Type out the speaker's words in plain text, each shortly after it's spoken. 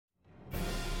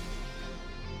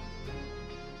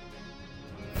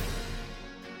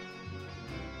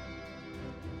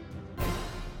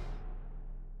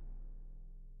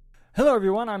Hello,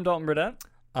 everyone. I'm Dalton Burdett,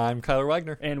 I'm Kyler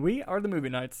Wagner. and we are the Movie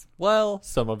Nights. Well,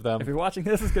 some of them. If you're watching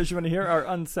this, it's because you want to hear our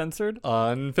uncensored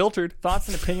Unfiltered. thoughts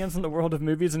and opinions in the world of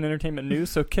movies and entertainment news.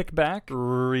 So kick back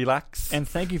Relax. and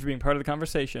thank you for being part of the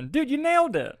conversation. Dude, you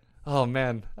nailed it. Oh,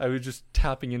 man. I was just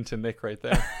tapping into Nick right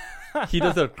there. He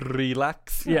does a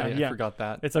relax. Yeah, I yeah. forgot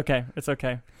that. It's okay. It's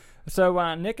okay.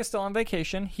 So Nick is still on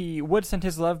vacation. He would send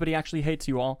his love, but he actually hates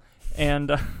you all.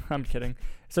 And I'm kidding.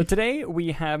 So today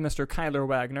we have Mr. Kyler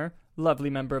Wagner, lovely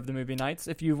member of the Movie Nights.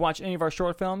 If you've watched any of our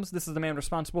short films, this is the man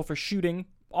responsible for shooting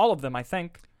all of them, I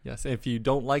think. Yes, if you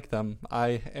don't like them,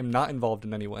 I am not involved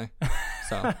in any way.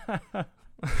 So,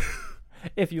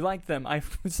 If you like them, I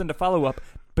send a follow-up,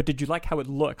 but did you like how it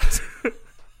looked?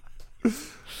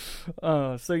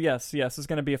 So yes, it's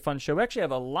going to be a fun show. We actually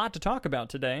have a lot to talk about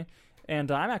today, and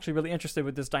I'm actually really interested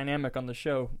with this dynamic on the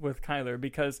show with Kyler,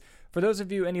 because for those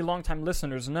of you, any longtime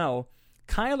listeners know,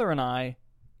 Kyler and I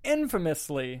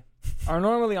infamously are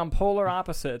normally on polar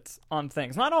opposites on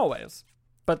things. Not always,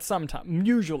 but sometimes,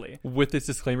 usually. with this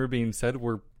disclaimer being said, it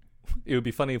would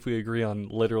be funny if we agree on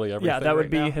literally everything. Yeah, that would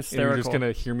right be now. hysterical. And you're just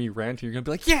going to hear me rant, and you're going to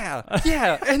be like,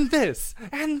 yeah, and this,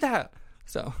 and that.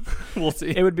 So, we'll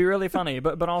see. It would be really funny,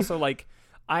 but also, like,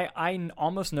 I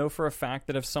almost know for a fact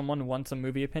that if someone wants a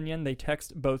movie opinion, they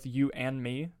text both you and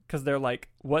me, because they're like,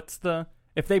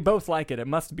 if they both like it, it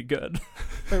must be good.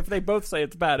 Or if they both say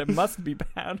it's bad, it must be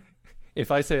bad. If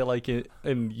I say I like it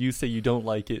and you say you don't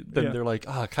like it, then they're like,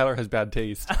 Kyler has bad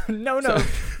taste. No,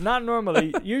 not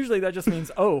normally. Usually that just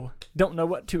means, don't know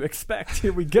what to expect.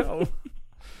 Here we go.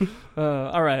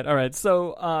 All right.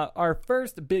 So our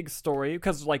first big story,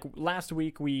 because like last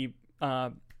week we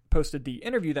posted the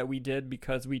interview that we did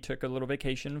because we took a little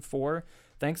vacation for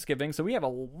Thanksgiving. So we have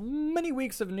many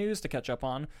weeks of news to catch up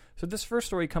on. So this first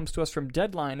story comes to us from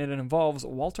Deadline, and it involves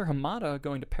Walter Hamada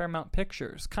going to Paramount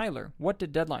Pictures. Kyler, what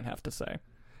did Deadline have to say?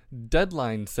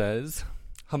 Deadline says,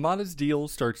 Hamada's deal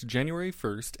starts January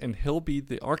 1st, and he'll be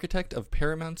the architect of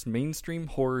Paramount's mainstream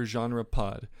horror genre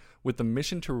pod, with the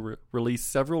mission to release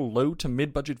several low to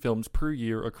mid-budget films per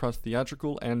year across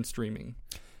theatrical and streaming.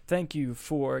 Thank you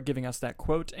for giving us that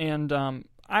quote. And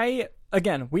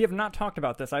we have not talked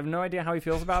about this. I have no idea how he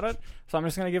feels about it, so I'm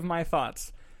just going to give my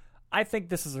thoughts. I think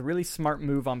this is a really smart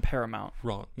move on Paramount.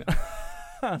 Wrong.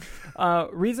 No.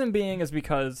 Reason being is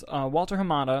because Walter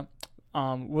Hamada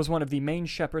was one of the main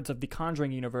shepherds of the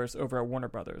Conjuring universe over at Warner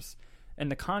Brothers.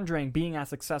 And The Conjuring being as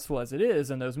successful as it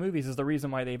is in those movies is the reason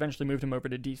why they eventually moved him over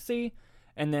to DC.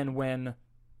 And then when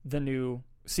the new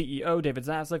CEO, David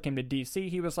Zaslav, came to DC,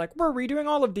 he was like, we're redoing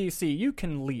all of DC, you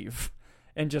can leave.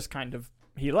 And just kind of,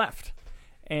 he left.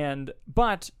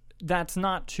 But that's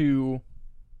not to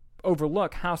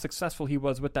overlook how successful he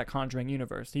was with that Conjuring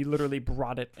universe. He literally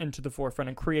brought it into the forefront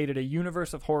and created a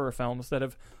universe of horror films that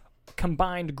have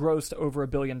combined grossed over $1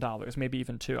 billion, maybe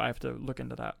even $2 billion. I have to look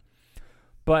into that.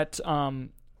 But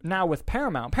now with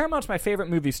Paramount's my favorite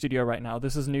movie studio right now.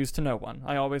 This is news to no one.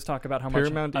 I always talk about how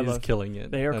Paramount much is killing it.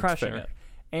 They are That's crushing fair. it.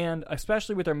 And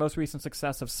especially with their most recent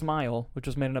success of Smile, which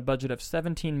was made on a budget of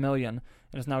 $17 million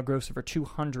and is now grossed over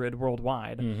 $200 million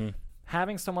worldwide. Mm-hmm.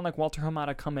 Having someone like Walter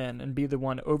Hamada come in and be the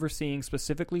one overseeing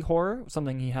specifically horror,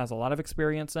 something he has a lot of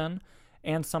experience in,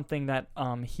 and something that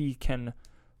he can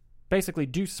basically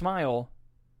do Smile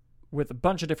with a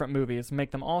bunch of different movies,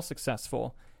 make them all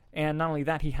successful. And not only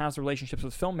that, he has relationships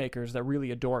with filmmakers that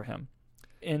really adore him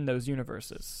in those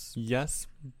universes. Yes,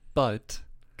 but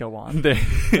Go on.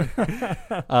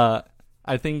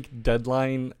 I think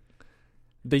Deadline,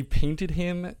 they painted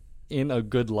him in a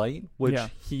good light, which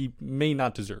he may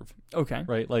not deserve. Okay.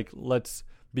 Right? Like, let's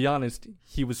be honest,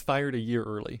 he was fired a year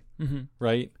early,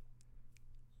 right?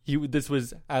 This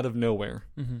was out of nowhere,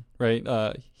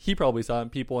 right? He probably saw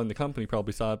it, people in the company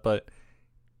probably saw it, but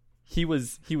he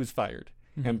was fired.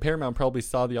 And Paramount probably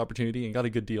saw the opportunity and got a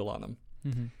good deal on him.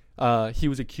 He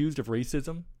was accused of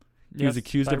racism. He was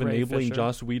accused of enabling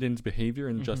Joss Whedon's behavior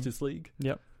in Justice League.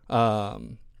 Yep.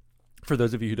 For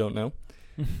those of you who don't know,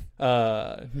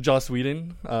 Joss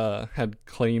Whedon had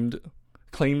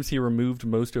claims he removed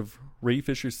most of Ray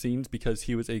Fisher's scenes because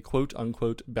he was a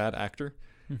quote-unquote bad actor.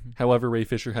 However, Ray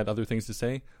Fisher had other things to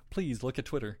say. Please look at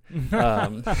Twitter.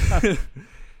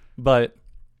 But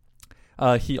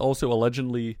he also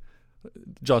allegedly...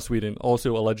 Joss Whedon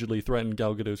also allegedly threatened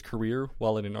Gal Gadot's career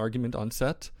while in an argument on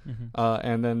set,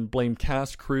 and then blamed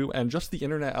cast, crew, and just the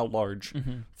internet at large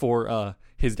for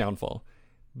his downfall.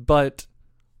 But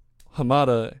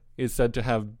Hamada is said to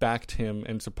have backed him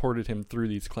and supported him through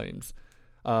these claims.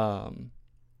 So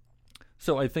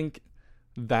I think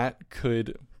that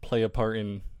could play a part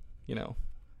in,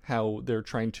 how they're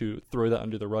trying to throw that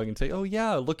under the rug and say, oh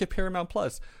yeah, look at Paramount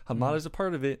Plus. Hamada's a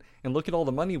part of it, and look at all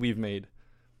the money we've made.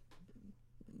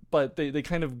 But they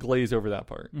kind of glaze over that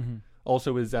part.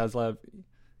 Also with Zaslav,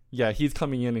 yeah, he's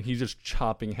coming in and he's just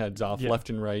chopping heads off left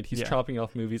and right. He's chopping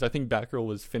off movies. I think Batgirl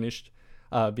was finished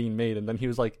being made, and then he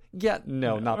was like,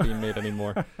 no, not being made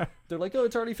anymore. They're like, oh,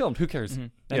 it's already filmed. Who cares?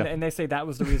 And they say that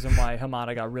was the reason why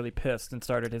Hamada got really pissed and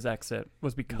started his exit,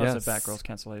 was because of Batgirl's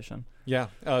cancellation. Yeah.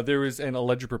 There was an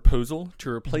alleged proposal to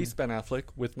replace Ben Affleck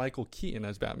with Michael Keaton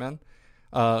as Batman,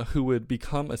 who would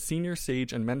become a senior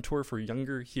sage and mentor for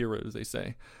younger heroes, they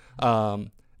say.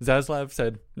 Zaslav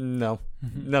said, no,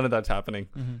 none of that's happening.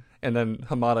 And then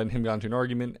Hamada and him got into an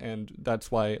argument, and that's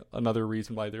why another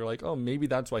reason why they're like, oh, maybe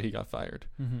that's why he got fired.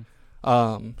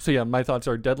 So yeah, my thoughts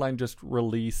are Deadline just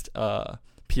released a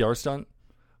PR stunt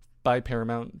by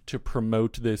Paramount to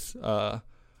promote this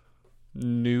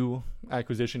new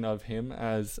acquisition of him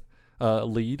as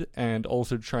lead, and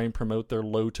also try and promote their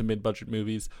low to mid-budget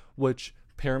movies, which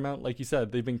Paramount, like you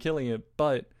said, they've been killing it,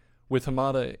 but with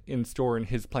Hamada in store and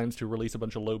his plans to release a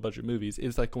bunch of low-budget movies,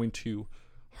 is that going to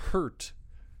hurt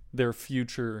their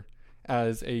future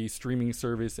as a streaming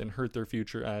service and hurt their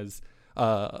future as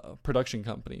a production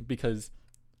company? Because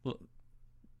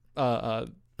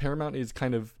Paramount is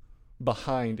kind of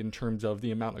behind in terms of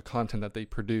the amount of content that they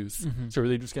produce. So are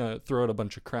they just going to throw out a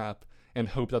bunch of crap and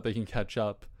hope that they can catch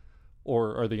up,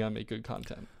 or are they going to make good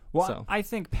content? Well, I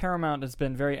think Paramount has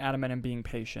been very adamant in being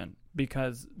patient,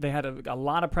 because they had a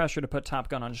lot of pressure to put Top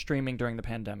Gun on streaming during the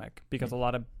pandemic, because a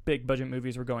lot of big budget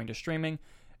movies were going to streaming,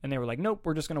 and they were like, nope,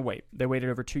 we're just going to wait. They waited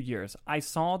over 2 years. I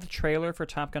saw the trailer for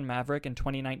Top Gun Maverick in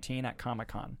 2019 at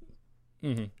Comic-Con.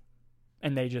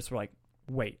 And they just were like,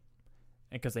 wait.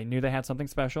 Because they knew they had something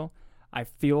special. I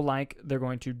feel like they're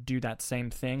going to do that same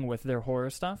thing with their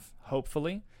horror stuff,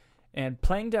 hopefully. And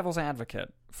playing devil's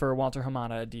advocate for Walter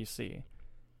Hamada at DC,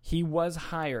 he was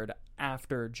hired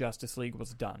after Justice League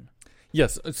was done.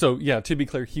 Yes. So, yeah, to be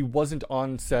clear, he wasn't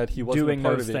on set. He wasn't doing a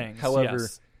part those of it. things. However,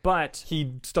 but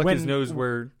he stuck his nose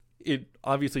where it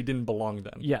obviously didn't belong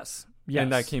then. Yes.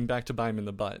 And that came back to bite him in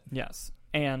the butt. Yes.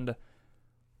 And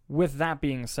with that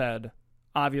being said,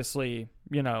 obviously,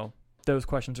 those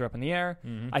questions are up in the air.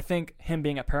 I think him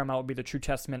being at Paramount will be the true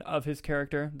testament of his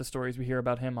character. The stories we hear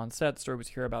about him on set, the stories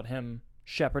we hear about him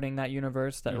shepherding that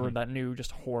universe, or that new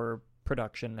just horror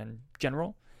production in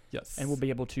general. Yes. And we'll be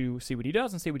able to see what he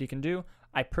does and see what he can do.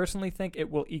 I personally think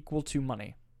it will equal to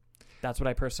money. That's what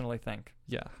I personally think.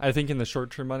 Yeah. I think in the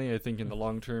short term money, I think in the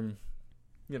long term,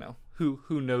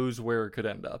 who knows where it could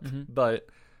end up. But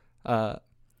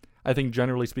I think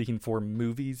generally speaking, for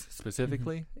movies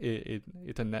specifically,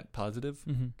 it's a net positive,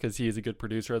 because he is a good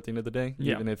producer at the end of the day,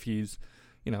 even if he's,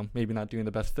 maybe not doing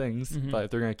the best things. But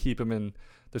if they're going to keep him in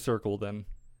the circle, then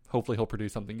hopefully he'll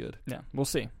produce something good. Yeah, we'll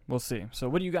see. So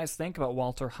what do you guys think about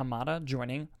Walter Hamada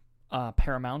joining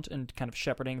Paramount and kind of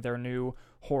shepherding their new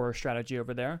horror strategy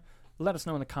over there? Let us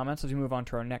know in the comments as we move on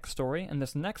to our next story. And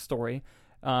this next story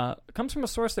comes from a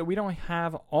source that we don't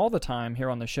have all the time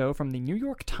here on the show, from the New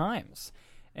York Times.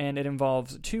 And it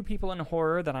involves two people in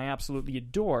horror that I absolutely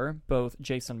adore, both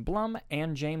Jason Blum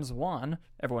and James Wan.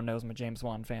 Everyone knows I'm a James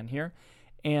Wan fan here.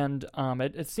 And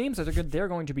it seems that they're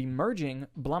going to be merging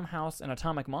Blumhouse and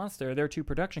Atomic Monster, their two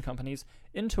production companies,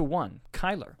 into one.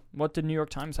 Kyler, what did New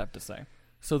York Times have to say?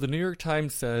 So the New York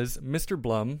Times says Mr.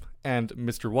 Blum and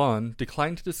Mr. Wan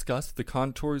declined to discuss the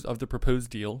contours of the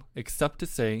proposed deal, except to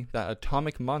say that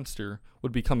Atomic Monster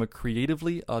would become a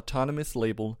creatively autonomous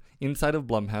label inside of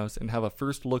Blumhouse and have a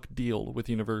first-look deal with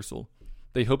Universal.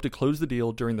 They hope to close the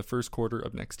deal during the first quarter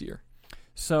of next year.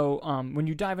 So when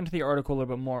you dive into the article a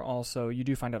little bit more also, you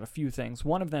do find out a few things.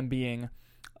 One of them being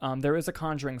there is a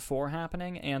Conjuring 4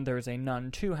 happening, and there's a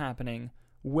Nun 2 happening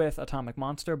with Atomic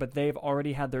Monster, but they've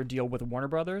already had their deal with Warner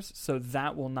Brothers, so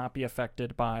that will not be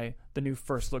affected by the new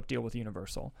first look deal with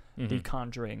Universal, the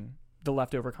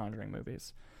leftover Conjuring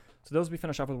movies. So those will be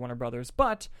finished off with Warner Brothers,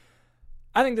 but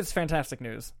I think this is fantastic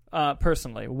news,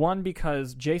 personally. One,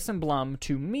 because Jason Blum,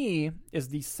 to me, is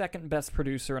the second best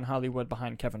producer in Hollywood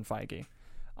behind Kevin Feige.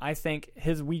 I think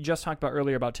we just talked about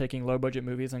earlier about taking low-budget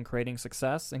movies and creating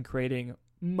success and creating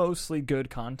mostly good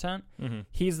content.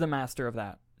 He's the master of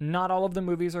that. Not all of the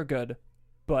movies are good,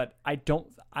 but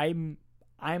I'm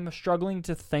struggling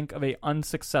to think of a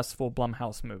unsuccessful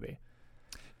Blumhouse movie.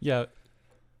 Yeah,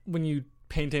 when you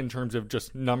paint it in terms of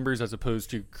just numbers as opposed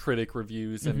to critic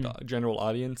reviews and general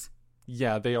audience,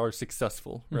 yeah, they are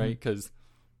successful, right? Because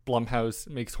Blumhouse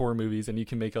makes horror movies, and you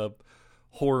can make a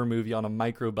horror movie on a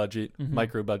micro budget of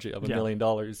 $1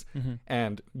 million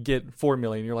and get $4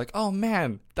 million. You're like, oh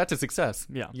man, that's a success.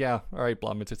 Yeah, all right,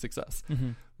 Blum, it's a success.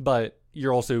 But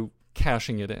you're also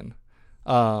cashing it in.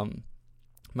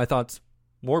 My thoughts,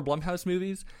 more Blumhouse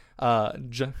movies.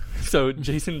 So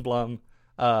Jason Blum,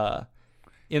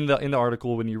 in the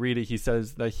article, when you read it, he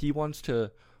says that he wants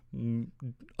to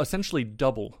essentially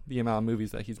double the amount of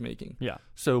movies that he's making. Yeah.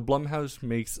 So Blumhouse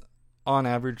makes, on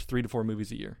average, 3 to 4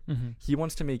 movies a year. Mm-hmm. He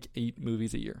wants to make 8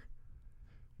 movies a year.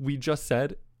 We just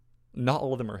said not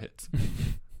all of them are hits.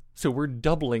 So we're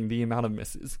doubling the amount of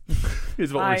misses,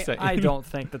 is what we're saying. I don't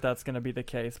think that that's going to be the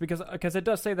case, because it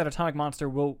does say that Atomic Monster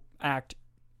will act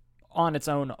on its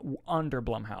own under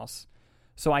Blumhouse.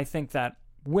 So I think that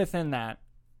within that,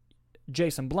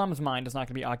 Jason Blum's mind is not going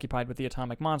to be occupied with the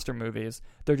Atomic Monster movies.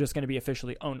 They're just going to be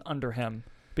officially owned under him,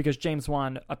 because James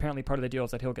Wan, apparently part of the deal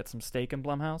is that he'll get some stake in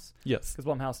Blumhouse. Yes. Because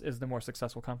Blumhouse is the more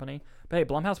successful company. But hey,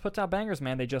 Blumhouse puts out bangers,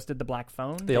 man. They just did The Black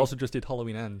Phone. They also just did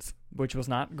Halloween Ends, which was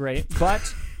not great, but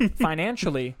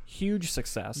financially, huge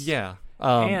success. Yeah.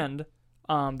 And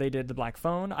they did The Black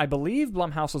Phone. I believe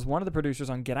Blumhouse was one of the producers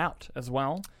on Get Out as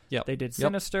well. Yeah. They did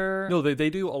Sinister. No, they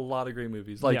do a lot of great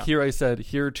movies. Like here I said,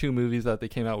 here are 2 movies that they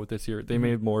came out with this year. They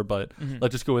made more, but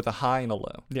let's just go with a high and a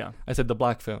low. Yeah. I said The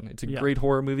Black Phone. It's a great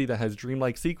horror movie that has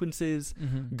dreamlike sequences,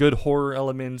 Mm-hmm. good horror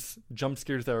elements, jump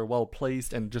scares that are well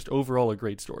placed, and just overall a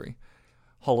great story.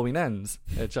 Halloween Ends,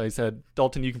 which I said,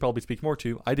 Dalton, you can probably speak more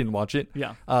to. I didn't watch it.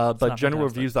 Yeah. But general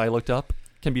reviews that I looked up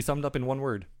can be summed up in one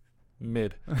word.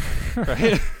 Mid.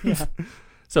 Right? Yeah.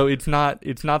 So it's not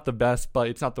the best, but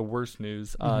it's not the worst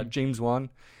news. James Wan,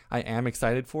 I am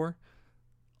excited for,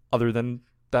 other than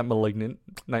that Malignant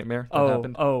nightmare that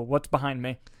happened. Oh, what's behind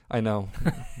me? I know.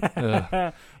 He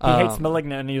hates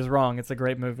Malignant, and he's wrong. It's a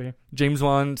great movie. James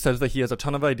Wan says that he has a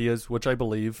ton of ideas, which I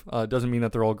believe. Doesn't mean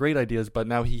that they're all great ideas, but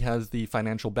now he has the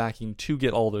financial backing to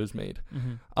get all those made.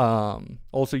 Mm-hmm.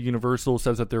 Also, Universal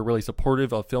says that they're really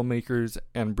supportive of filmmakers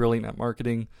and brilliant at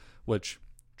marketing, which...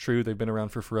 True, they've been around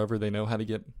for forever. They know how to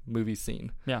get movies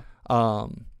seen. Yeah.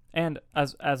 And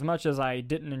as much as I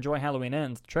didn't enjoy Halloween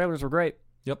Ends, the trailers were great.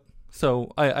 Yep.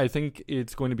 So I think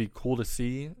it's going to be cool to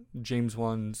see James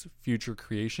Wan's future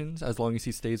creations, as long as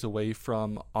he stays away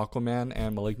from Aquaman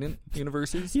and Malignant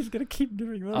universes. He's going to keep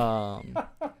doing that.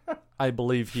 I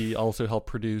believe he also helped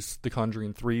produce The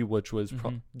Conjuring 3, which was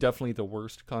definitely the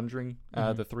worst Conjuring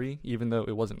out of the 3, even though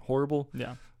it wasn't horrible.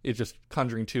 Yeah. It's just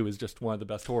Conjuring 2 is just one of the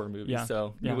best horror movies,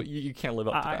 you can't live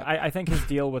up to that. I think his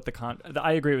deal with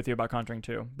I agree with you about Conjuring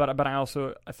 2, but I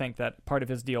also think that part of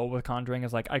his deal with Conjuring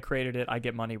is like, I created it, I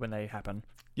get money when they happen.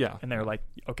 Yeah. And they're like,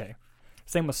 okay.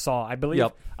 Same with Saw. I believe,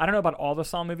 I don't know about all the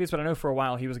Saw movies, but I know for a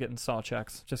while he was getting Saw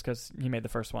checks just because he made the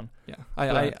first one. Yeah.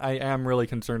 I am really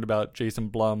concerned about Jason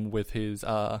Blum with his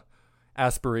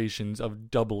aspirations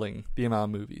of doubling the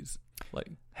amount of movies.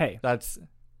 Like, hey, that's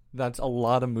a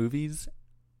lot of movies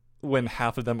when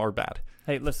half of them are bad.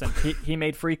 Hey, listen, he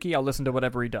made Freaky. I'll listen to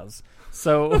whatever he does.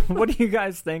 So what do you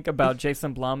guys think about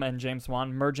Jason Blum and James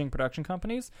Wan merging production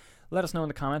companies? Let us know in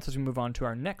the comments as we move on to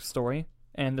our next story.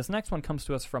 And this next one comes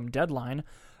to us from Deadline.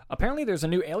 Apparently there's a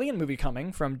new Alien movie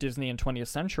coming from Disney in 20th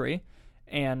Century.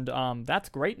 And that's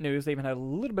great news. They even had a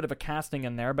little bit of a casting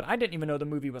in there, but I didn't even know the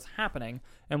movie was happening.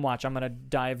 And watch, I'm going to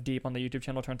dive deep on the YouTube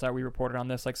channel. Turns out we reported on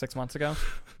this like 6 months ago.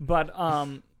 But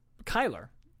Kyler,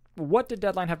 what did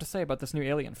Deadline have to say about this new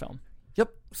Alien film?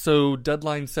 Yep. So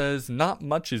Deadline says not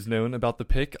much is known about the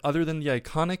pick other than the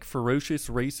iconic ferocious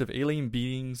race of alien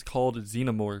beings called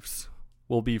xenomorphs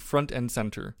will be front and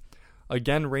center.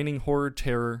 Again raining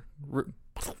terror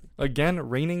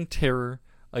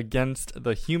against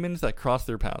the humans that cross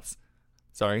their paths.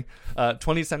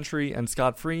 20th Century and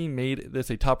Scott Free made this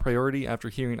a top priority after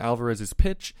hearing Alvarez's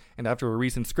pitch, and after a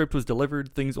recent script was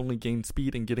delivered, things only gained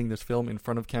speed in getting this film in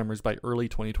front of cameras by early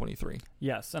 2023.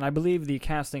 Yes, and I believe the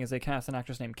casting is they cast an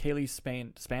actress named Cailee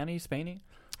Spaeny?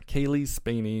 Cailee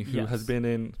Spaeny, who has been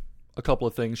in a couple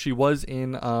of things. She was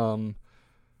in On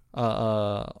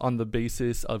the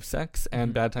Basis of Sex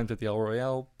and Bad Times at the El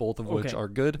Royale, both of which are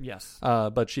good. Yes.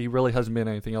 But she really hasn't been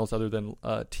anything else other than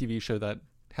a TV show that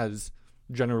has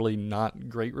generally not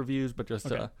great reviews, but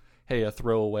just a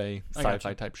throwaway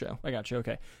sci-fi type show. I got you.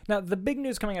 Okay. Now, the big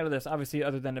news coming out of this, obviously,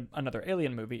 other than another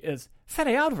Alien movie, is Fede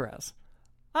Alvarez.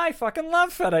 I fucking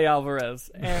love Fede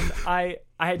Alvarez. And I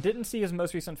didn't see his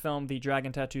most recent film, the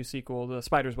Dragon Tattoo sequel, The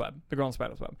Spider's Web, The Girl in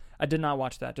Spider's Web. I did not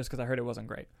watch that just because I heard it wasn't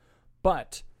great.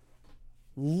 But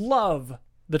love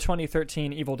the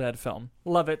 2013 Evil Dead film.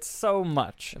 Love it so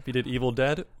much. He did Evil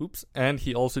Dead, and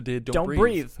he also did Don't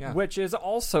Breathe, which is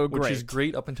also great. Which is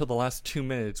great up until the last 2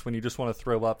 minutes when you just want to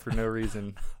throw up for no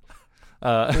reason.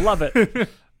 Love it.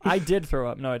 I did throw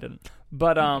up. No, I didn't.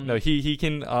 But no, he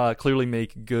can clearly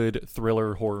make good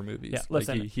thriller horror movies. Yeah,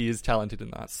 listen, like he is talented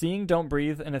in that. Seeing Don't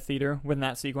Breathe in a theater when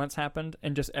that sequence happened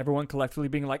and just everyone collectively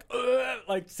being like, ugh,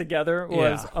 like together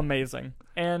was amazing.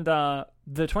 And the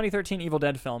 2013 Evil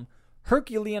Dead film,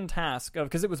 Herculean task of,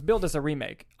 because it was billed as a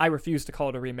remake. I refuse to call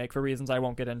it a remake for reasons I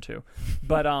won't get into.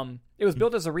 But it was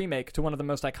billed as a remake to one of the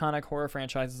most iconic horror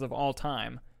franchises of all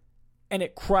time. And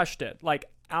it crushed it, like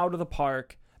out of the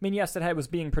park. I mean, yes, it was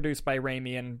being produced by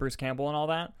Raimi and Bruce Campbell and all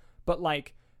that, but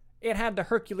like it had the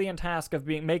Herculean task of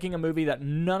making a movie that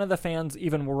none of the fans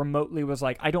even remotely was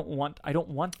like, I don't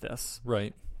want this.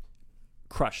 Right.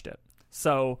 Crushed it.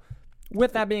 So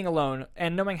with that being alone,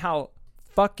 and knowing how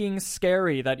fucking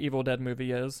scary that Evil Dead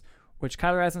movie is, which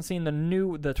Kyler hasn't seen the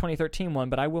 2013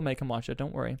 one, but I will make him watch it,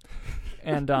 don't worry.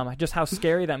 And just how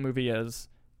scary that movie is,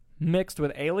 mixed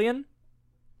with Alien,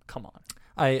 come on.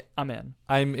 I'm in.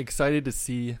 I'm excited to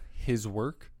see his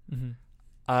work. Mm-hmm.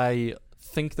 I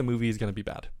think the movie is going to be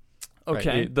bad.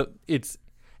 Okay. Right? It's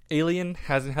Alien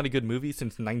hasn't had a good movie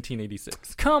since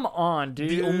 1986. Come on,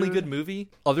 dude. The only good movie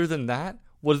other than that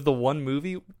was the one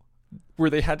movie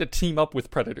where they had to team up with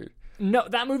Predator. No,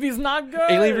 that movie's not good.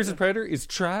 Alien vs. Predator is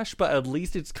trash, but at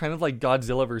least it's kind of like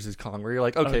Godzilla vs. Kong, where you're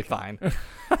like, okay. Fine.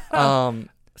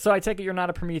 So I take it you're not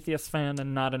a Prometheus fan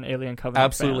and not an Alien Covenant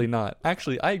Absolutely fan. not.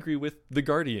 Actually, I agree with The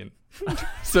Guardian.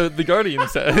 So The Guardian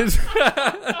says...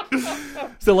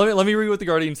 So let me read what The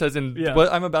Guardian says, and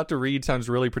what I'm about to read sounds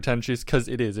really pretentious, because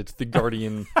it is. It's The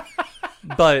Guardian.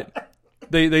 But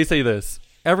they say this.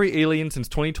 Every alien since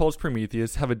 2012's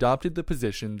Prometheus have adopted the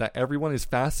position that everyone is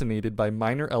fascinated by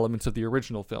minor elements of the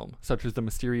original film, such as the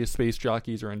mysterious space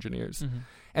jockeys or engineers,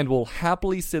 and will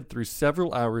happily sit through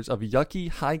several hours of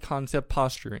yucky, high-concept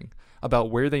posturing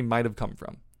about where they might have come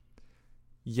from.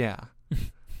 Yeah.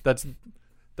 That's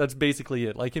basically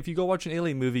it. Like, if you go watch an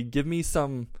alien movie, give me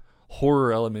some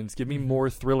horror elements, give me more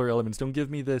thriller elements. Don't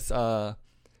give me this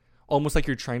almost like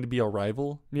you're trying to be a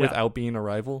rival without being a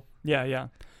rival. Yeah.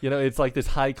 You know, it's like this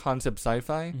high concept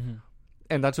sci-fi,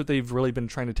 and that's what they've really been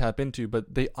trying to tap into,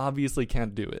 but they obviously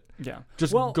can't do it. Yeah.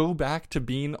 Just go back to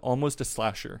being almost a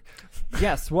slasher.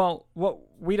 Yes, well,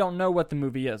 we don't know what the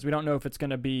movie is. We don't know if it's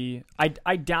going to be...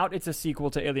 I doubt it's a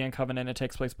sequel to Alien Covenant. It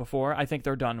takes place before. I think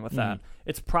they're done with that.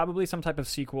 It's probably some type of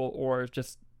sequel or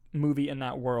just movie in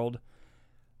that world.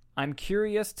 I'm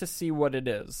curious to see what it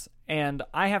is. And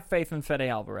I have faith in Fede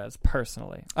Alvarez,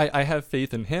 personally. I have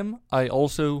faith in him. I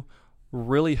also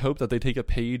really hope that they take a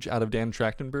page out of Dan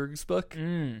Trachtenberg's book.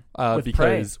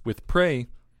 With Prey,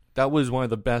 that was one of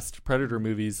the best Predator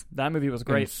movies. That movie was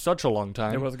great. In such a long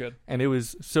time. It was good. And it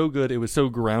was so good. It was so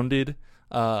grounded.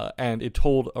 And it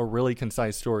told a really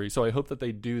concise story. So I hope that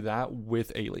they do that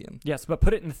with Alien. Yes, but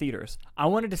put it in the theaters. I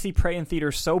wanted to see Prey in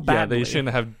theaters so badly. Yeah, they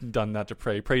shouldn't have done that to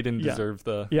Prey. Prey didn't deserve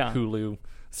the Hulu,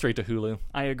 straight to Hulu.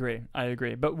 I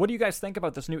agree. But what do you guys think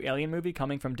about this new Alien movie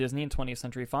coming from Disney and 20th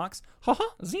Century Fox? Haha,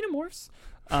 Xenomorphs.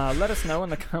 Let us know in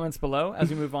the comments below as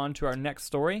we move on to our next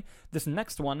story. This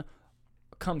next one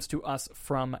comes to us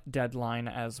from Deadline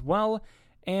as well.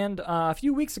 And a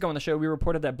few weeks ago on the show, we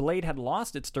reported that Blade had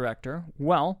lost its director.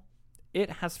 Well, it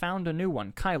has found a new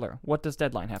one. Kyler, what does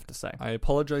Deadline have to say? I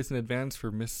apologize in advance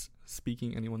for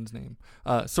misspeaking anyone's name.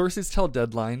 Sources tell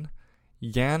Deadline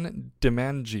Yann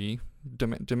Demange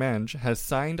has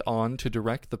signed on to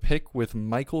direct The Pick with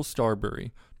Michael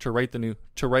Starbury to write a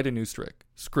new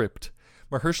script.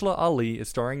 Mahershala Ali is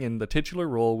starring in the titular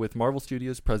role, with Marvel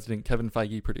Studios president Kevin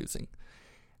Feige producing.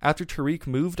 After Tariq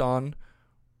moved on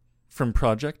from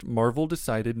project, Marvel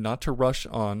decided not to rush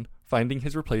on finding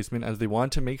his replacement, as they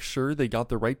wanted to make sure they got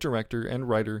the right director and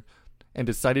writer, and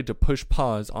decided to push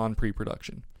pause on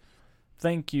pre-production.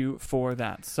 Thank you for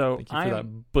that. So Thank you for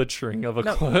that butchering of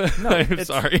a quote. No, I'm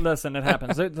sorry. Listen, it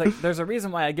happens. There's a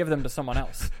reason why I give them to someone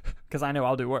else, because I know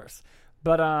I'll do worse.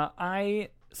 But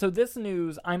so this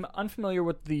news, I'm unfamiliar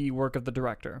with the work of the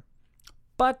director.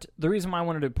 But the reason why I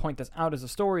wanted to point this out as a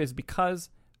story is because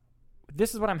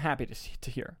this is what I'm happy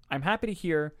to hear. I'm happy to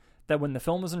hear that when the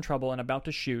film was in trouble and about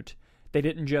to shoot, they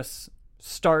didn't just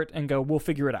start and go, we'll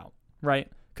figure it out, right?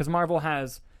 Because Marvel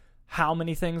has how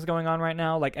many things going on right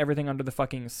now? Like everything under the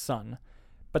fucking sun.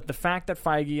 But the fact that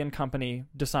Feige and company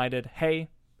decided, hey,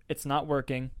 it's not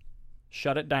working,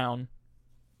 shut it down,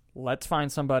 let's find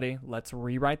somebody, let's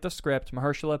rewrite the script.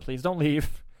 Mahershala, please don't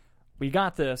leave. We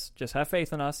got this. Just have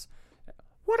faith in us.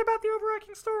 What about the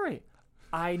overarching story?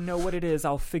 I know what it is.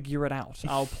 I'll figure it out.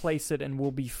 I'll place it and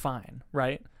we'll be fine,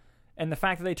 right? And the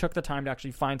fact that they took the time to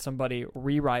actually find somebody,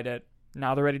 rewrite it,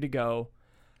 now they're ready to go.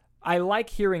 I like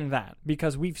hearing that,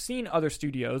 because we've seen other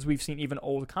studios, we've seen even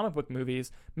old comic book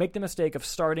movies make the mistake of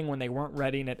starting when they weren't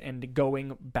ready and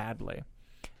going badly.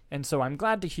 And so I'm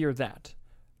glad to hear that.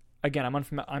 Again, I'm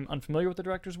unfamiliar with the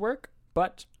director's work,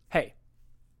 but hey,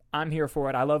 I'm here for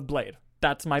it. I love Blade.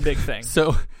 That's my big thing.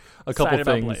 So, a couple Excited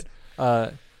about things.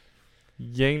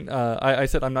 Blade. I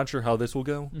said I'm not sure how this will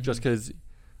go, just because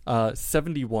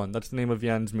 71, that's the name of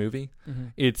Yan's movie.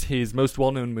 It's his most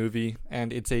well-known movie,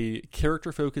 and it's a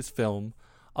character-focused film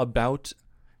about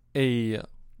a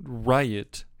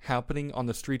riot happening on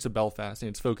the streets of Belfast, and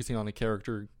it's focusing on a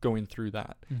character going through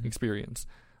that experience.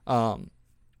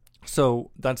 So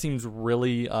that seems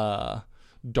really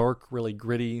dark, really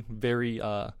gritty, very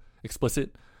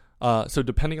explicit. So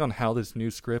depending on how this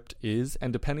new script is,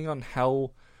 and depending on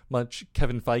how much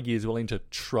Kevin Feige is willing to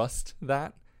trust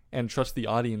that and trust the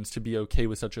audience to be okay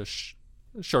with such a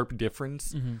sharp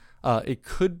difference, it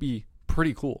could be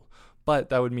pretty cool. But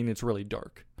that would mean it's really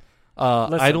dark.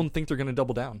 I don't think they're going to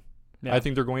double down. Yeah. I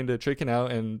think they're going to chicken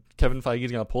out, and Kevin Feige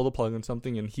is going to pull the plug on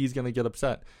something, and he's going to get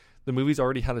upset. The movie's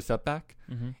already had a setback.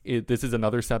 This is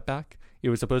another setback. It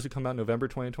was supposed to come out November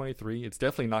 2023. It's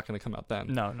definitely not going to come out then.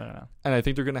 No. And I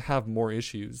think they're going to have more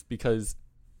issues because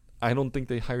I don't think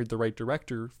they hired the right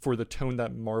director for the tone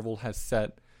that Marvel has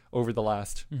set over the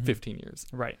last 15 years.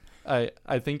 Right.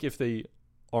 I think if they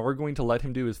are going to let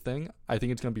him do his thing, I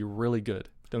think it's going to be really good.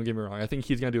 Don't get me wrong. I think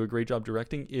he's going to do a great job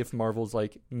directing if Marvel's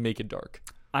like, make it dark.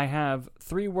 I have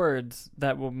 3 words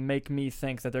that will make me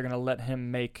think that they're going to let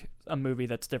him make a movie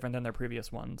that's different than their previous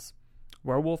ones.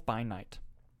 Werewolf by Night.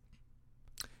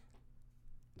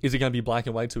 Is it going to be black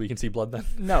and white so we can see blood then?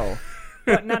 No.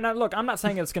 But now, look, I'm not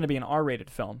saying it's going to be an R-rated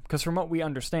film, because from what we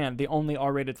understand, the only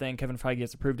R-rated thing Kevin Feige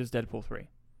has approved is Deadpool 3.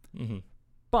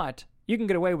 But you can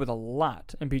get away with a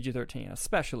lot in PG-13,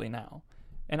 especially now.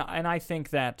 And I think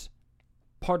that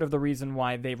part of the reason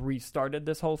why they've restarted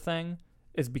this whole thing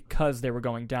is because they were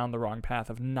going down the wrong path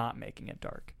of not making it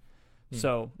dark.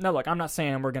 So, no, look, I'm not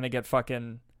saying we're going to get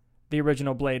fucking the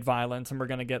original Blade violence and we're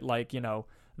going to get, like, you know,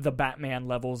 the Batman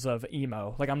levels of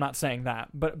emo. Like, I'm not saying that.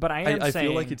 But I am saying... I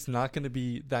feel like it's not going to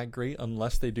be that great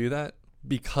unless they do that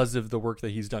because of the work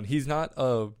that he's done. He's not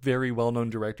a very well-known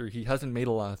director. He hasn't made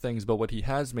a lot of things, but what he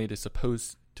has made is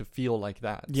supposed to feel like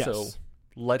that. Yes. So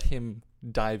let him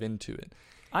dive into it.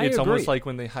 It's agree. Almost like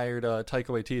when they hired Taika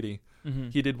Waititi.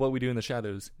 He did What We Do in the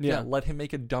Shadows. Yeah. Let him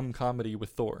make a dumb comedy with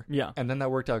Thor. Yeah. And then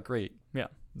that worked out great. Yeah.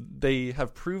 They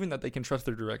have proven that they can trust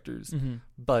their directors,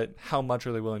 but how much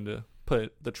are they willing to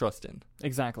put the trust in?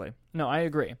 Exactly. No, I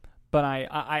agree. But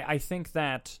I think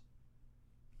that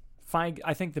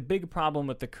I think the big problem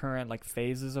with the current like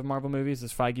phases of Marvel movies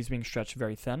is Feige's being stretched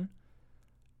very thin.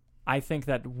 I think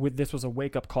that this was a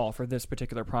wake-up call for this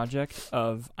particular project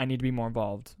of I need to be more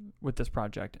involved with this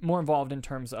project. More involved in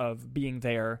terms of being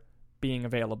there, being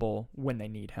available when they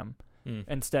need him.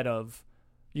 Instead of,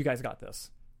 you guys got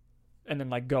this. And then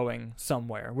like going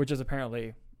somewhere, which is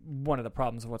apparently one of the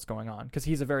problems of what's going on. Because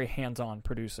he's a very hands-on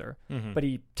producer. But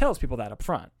he tells people that up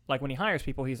front. Like when he hires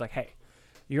people, he's like, hey,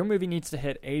 your movie needs to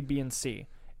hit A, B, and C.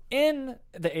 In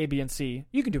the A, B, and C,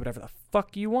 you can do whatever the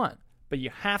fuck you want. But you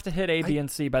have to hit A, B,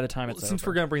 and C by the time it's over. Since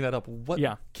we're going to bring that up,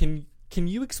 can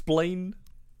you explain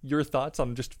your thoughts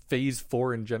on just Phase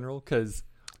 4 in general? Because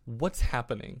what's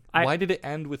happening? Why did it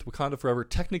end with Wakanda Forever?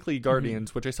 Technically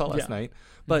Guardians, which I saw last night.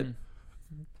 But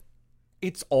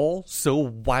it's all so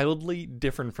wildly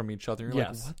different from each other. You're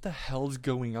like, what the hell's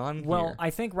going on here? Well, I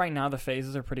think right now the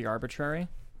phases are pretty arbitrary.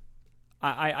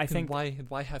 I think...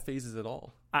 Why have phases at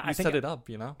all? I set it up,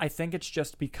 you know? I think it's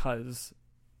just because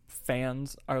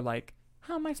fans are like,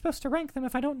 how am I supposed to rank them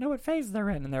if I don't know what phase they're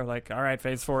in? And they're like, all right,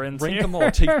 Phase 4 ends rank here. them all.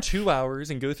 Take 2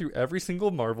 hours and go through every single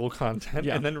Marvel content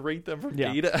and then rate them from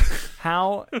A to...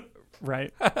 How...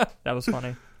 Right. That was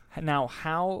funny. Now,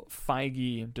 how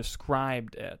Feige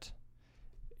described it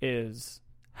is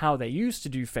how they used to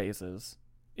do phases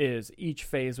is each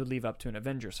phase would lead up to an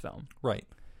Avengers film. Right.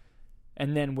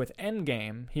 And then with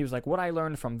Endgame, he was like, what I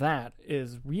learned from that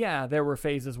is, there were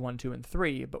phases 1, 2, and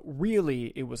 3, but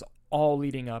really it was all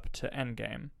leading up to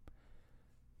Endgame.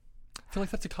 I feel like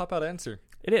that's a cop-out answer.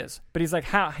 It is. But he's like,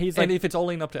 how? And if it's all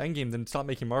leading up to Endgame, then stop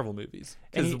making Marvel movies.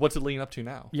 Because what's it leading up to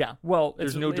now? Yeah, well...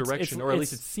 There's no direction, or at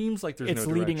least it seems like there's no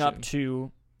direction. It's leading up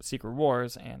to Secret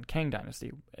Wars and Kang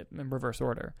Dynasty in reverse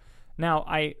order. Now,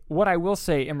 what I will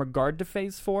say in regard to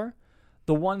Phase 4...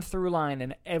 The one through line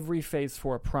in every Phase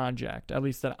 4 project, at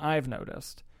least that I've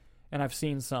noticed, and I've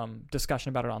seen some discussion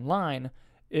about it online,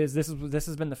 is this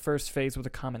has been the first phase with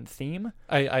a common theme.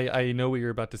 I know what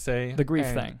you're about to say. The grief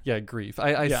thing. Yeah, grief.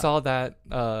 I saw that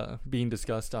being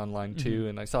discussed online too,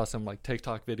 and I saw some like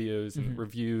TikTok videos and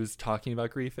reviews talking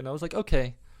about grief, and I was like,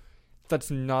 okay,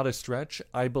 that's not a stretch.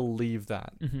 I believe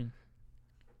that.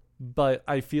 But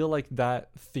I feel like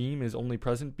that theme is only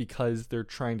present because they're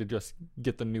trying to just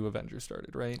get the new Avengers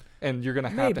started, right? And you're going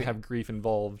to have grief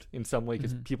involved in some way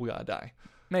because people got to die.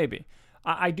 Maybe.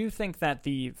 I do think that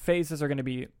the phases are going to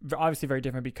be obviously very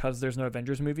different because there's no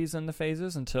Avengers movies in the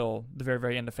phases until the very,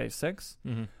 very end of Phase 6.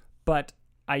 But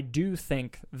I do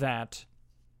think that,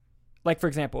 like, for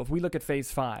example, if we look at Phase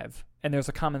 5 and there's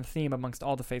a common theme amongst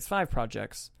all the Phase 5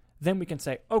 projects, then we can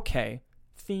say, okay,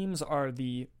 themes are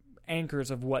the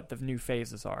anchors of what the new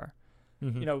phases are.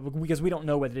 You know, because we don't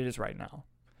know what it is right now.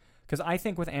 Because I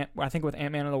think with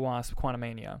Ant-Man and the Wasp,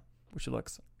 Quantumania, which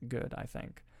looks good,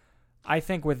 I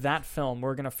think with that film,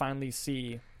 we're going to finally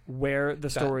see where the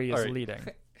story is leading.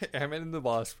 Ant-Man and the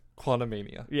Wasp,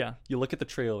 Quantumania. Yeah. You look at the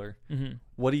trailer.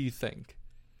 What do you think?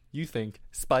 You think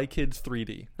Spy Kids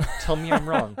 3D. Tell me I'm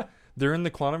wrong. They're in the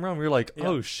quantum realm. You're like,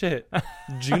 oh, shit.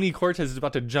 Junie Cortez is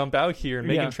about to jump out here and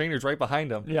Meghan Trainor's right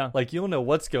behind him. Yeah. Like, you don't know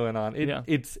what's going on.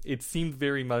 It seemed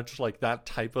very much like that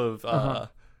type of...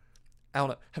 I don't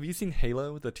know. Have you seen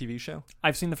Halo, the TV show?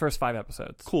 I've seen the first 5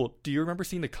 episodes. Cool. Do you remember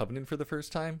seeing The Covenant for the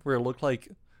first time, where it looked like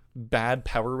bad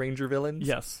Power Ranger villains?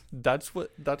 Yes. That's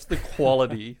the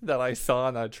quality that I saw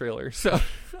in that trailer. So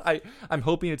I'm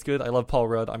hoping it's good. I love Paul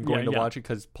Rudd. I'm going to watch it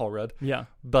because Paul Rudd. Yeah.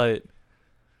 But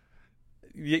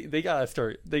they gotta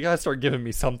start giving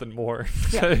me something more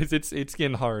because it's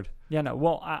getting hard. Yeah. No.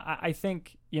 Well, I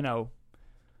think, you know,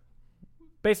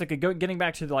 basically, getting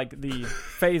back to like the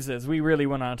phases, we really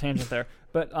went on a tangent there.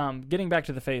 But getting back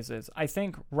to the phases, I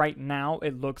think right now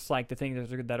it looks like the things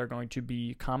that are going to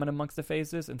be common amongst the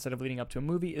phases instead of leading up to a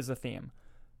movie is a theme.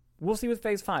 We'll see with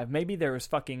Phase 5. Maybe there is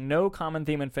fucking no common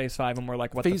theme in Phase 5, and we're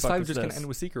like, what the fuck is this? Phase 5 is just going to end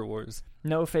with Secret Wars.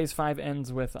 No, Phase 5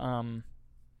 ends with,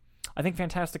 I think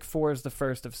Fantastic Four is the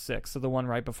first of 6, so the one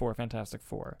right before Fantastic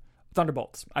Four.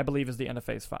 Thunderbolts, I believe, is the end of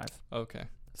Phase 5. Okay.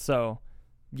 So,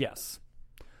 yes.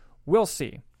 We'll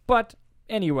see. But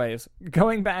anyways,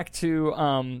 going back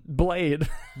to Blade.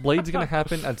 Blade's going to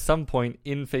happen at some point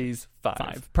in Phase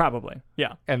 5. Probably.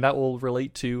 Yeah. And that will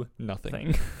relate to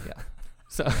nothing. Yeah.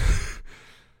 So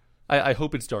I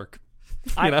hope it's dark.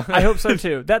 I hope so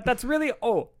too. That's really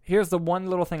here's the one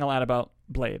little thing I'll add about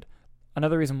Blade.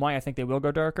 Another reason why I think they will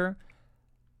go darker.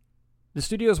 The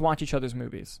studios watch each other's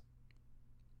movies.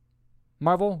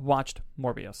 Marvel watched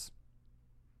Morbius.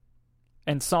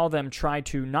 And saw them try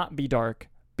to not be dark,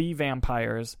 be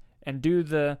vampires, and do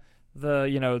the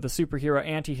superhero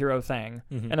anti-hero thing.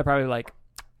 And they're probably like,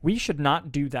 we should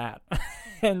not do that.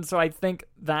 And so I think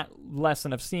that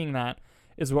lesson of seeing that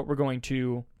is what we're going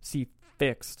to see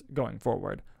fixed going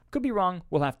forward. Could be wrong.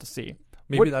 We'll have to see.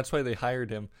 Maybe that's why they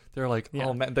hired him. They're like,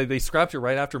 oh man, they scrapped it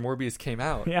right after Morbius came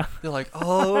out. Yeah. They're like,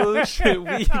 oh shit,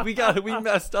 we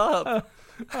messed up.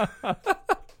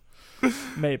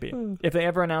 Maybe. If they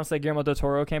ever announced that Guillermo del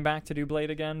Toro came back to do Blade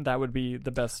again, that would be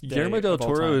the best day Guillermo del of all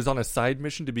Toro time. is on a side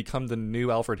mission to become the new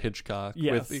Alfred Hitchcock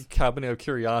with Cabinet of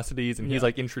Curiosities, and he's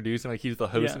like introduced and like he's the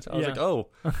host. I was like, oh,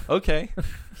 okay.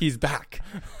 He's back.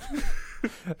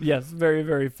 Yes, very,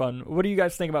 very fun. What do you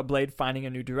guys think about Blade finding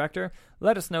a new director?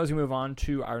 Let us know as we move on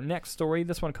to our next story.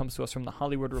 This one comes to us from The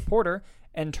Hollywood Reporter,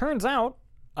 and turns out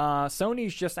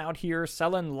Sony's just out here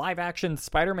selling live-action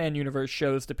Spider-Man universe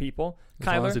shows to people. As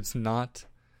long as it's not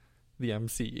the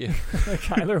MCU.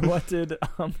 Kyler, what did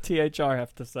THR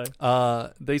have to say?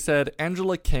 They said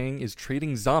Angela Kang is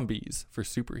trading zombies for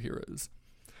superheroes.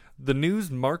 The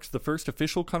news marks the first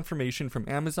official confirmation from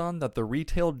Amazon that the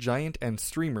retail giant and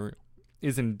streamer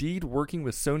is indeed working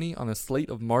with Sony on a slate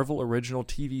of Marvel original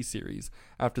TV series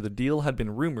after the deal had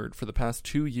been rumored for the past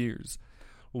 2 years.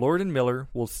 Lord & Miller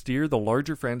will steer the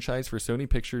larger franchise for Sony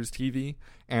Pictures TV,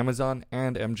 Amazon,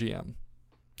 and MGM.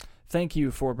 Thank you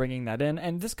for bringing that in.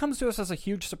 And this comes to us as a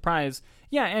huge surprise.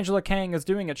 Yeah, Angela Kang is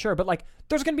doing it, sure. But, like,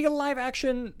 there's going to be a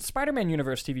live-action Spider-Man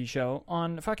universe TV show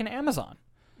on fucking Amazon.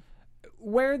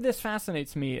 Where this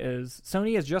fascinates me is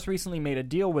Sony has just recently made a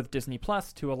deal with Disney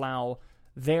Plus to allow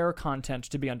their content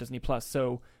to be on Disney Plus.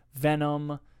 So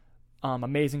Venom,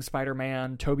 Amazing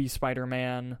Spider-Man, Tobey's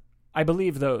Spider-Man, I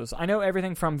believe those. I know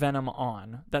everything from Venom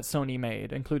on that Sony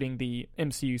made, including the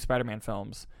MCU Spider-Man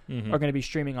films, are going to be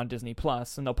streaming on Disney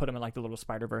Plus, and they'll put them in like the little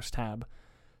Spider-Verse tab.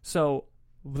 So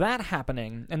that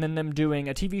happening, and then them doing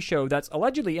a TV show that's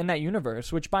allegedly in that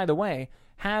universe, which, by the way,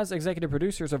 has executive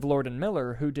producers of Lord &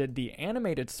 Miller who did the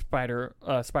animated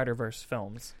Spider-Verse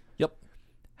films. Yep.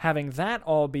 Having that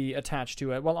all be attached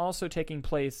to it, while also taking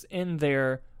place in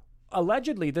their...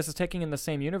 Allegedly, this is taking in the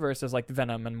same universe as like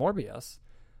Venom and Morbius.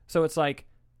 So it's like...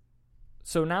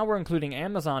 So now we're including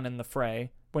Amazon in the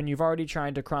fray when you've already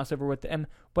tried to cross over with the...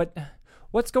 But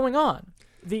what's going on?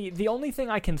 The only thing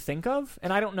I can think of,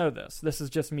 and I don't know this is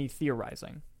just me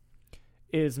theorizing,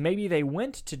 is maybe they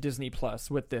went to Disney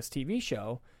Plus with this TV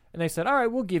show and they said, all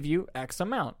right, we'll give you X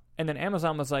amount. And then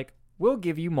Amazon was like, we'll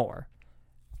give you more.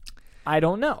 I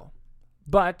don't know.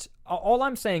 But all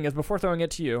I'm saying is, before throwing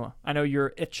it to you, I know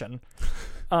you're itching.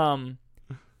 I'm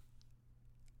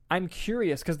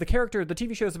curious because the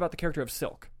TV show is about the character of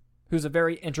Silk, who's a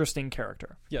very interesting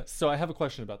character. Yes. So I have a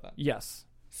question about that. Yes.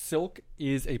 Silk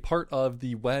is a part of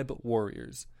the Web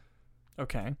Warriors.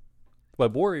 Okay.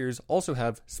 Web Warriors also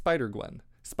have Spider-Gwen.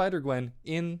 Spider-Gwen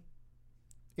in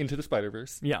Into the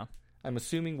Spider-Verse. Yeah. I'm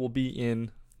assuming will be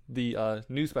in the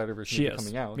new Spider-Verse movie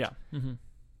coming out. Yeah. Mm-hmm.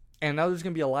 And now there's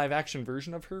going to be a live-action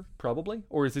version of her, probably?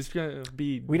 Or is this going to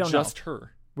be we don't just know.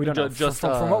 her? We don't know.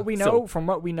 From what we know, Silk. from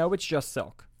what we know, it's just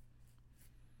Silk.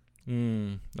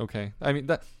 Okay. I mean,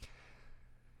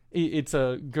 it's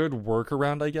a good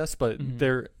workaround, I guess, but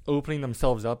they're opening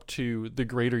themselves up to the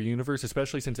greater universe,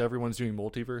 especially since everyone's doing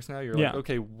multiverse now. You're like,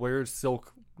 okay, where's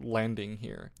Silk landing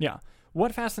here? Yeah.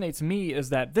 What fascinates me is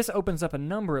that this opens up a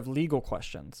number of legal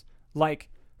questions. Like,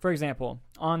 for example,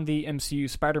 on the MCU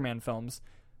Spider-Man films,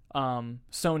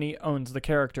 Sony owns the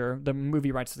character, the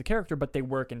movie rights to the character, but they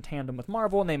work in tandem with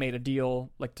Marvel, and they made a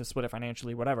deal like to split it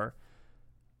financially, whatever.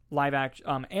 Live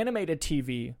action, animated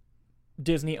TV,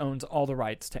 Disney owns all the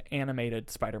rights to animated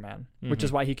Spider-Man, which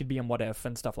is why he could be in What If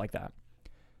and stuff like that.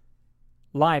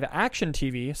 Live action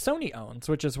TV, Sony owns,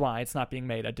 which is why it's not being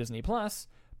made at Disney Plus.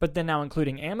 But then now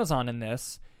including Amazon in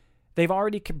this, they've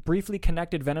already briefly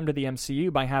connected Venom to the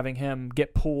MCU by having him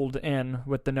get pulled in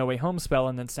with the No Way Home spell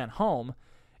and then sent home.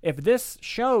 If this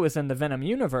show is in the Venom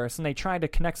universe and they try to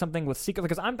connect something with Secret,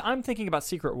 because I'm thinking about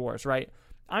Secret Wars, right?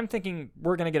 I'm thinking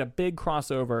we're going to get a big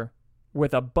crossover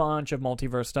with a bunch of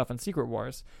multiverse stuff in Secret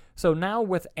Wars. So now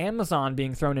with Amazon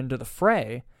being thrown into the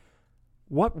fray,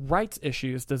 what rights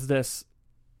issues does this,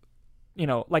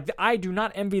 I do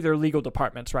not envy their legal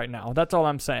departments right now. That's all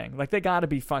I'm saying. Like, they got to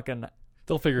be fucking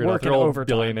They'll figure it out. They're all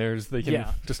billionaires. They can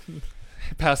just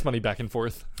pass money back and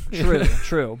forth.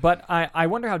 True. But I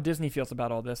wonder how Disney feels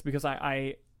about all this, because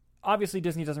I obviously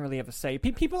Disney doesn't really have a say.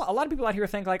 A lot of people out here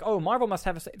think like, oh, Marvel must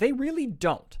have a say. They really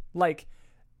don't. Like,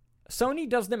 Sony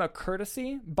does them a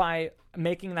courtesy by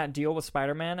making that deal with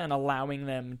Spider-Man and allowing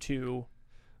them to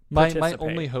My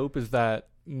only hope is that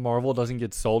Marvel doesn't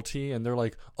get salty and they're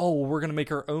like, oh, we're going to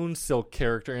make our own Silk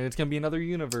character and it's going to be another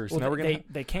universe. Well,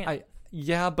 they can't.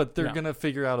 Yeah, but they're going to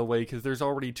figure out a way because there's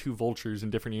already two Vultures in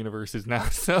different universes now.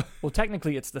 So, well,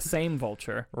 technically, it's the same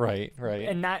Vulture. Right.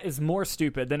 And that is more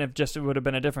stupid than if just it would have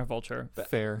been a different Vulture. But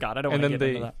fair. God, I don't want to get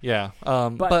into that. Yeah.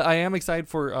 But I am excited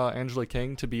for Angela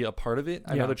Kang to be a part of it.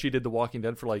 I know that she did The Walking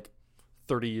Dead for like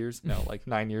 30 years. No, like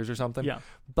 9 years or something. Yeah.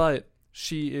 But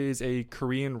she is a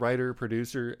Korean writer,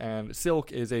 producer, and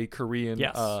Silk is a Korean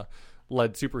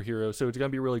led superhero, so it's gonna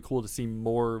be really cool to see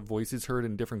more voices heard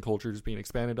in different cultures being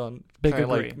expanded on. Kind of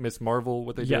like Miss Marvel,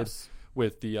 what they did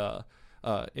with the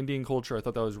Indian culture. I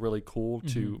thought that was really cool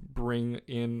to bring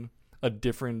in a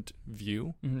different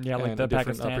view. Yeah, like the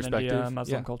Pakistan, India,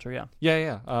 Muslim culture.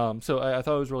 Yeah. So I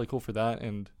thought it was really cool for that,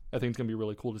 and I think it's gonna be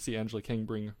really cool to see Angela Kang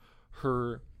bring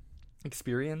her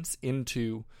experience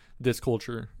into this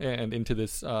culture and into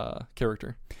this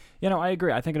character. I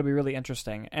agree. I think it'll be really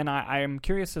interesting. And I am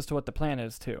curious as to what the plan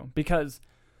is, too. Because,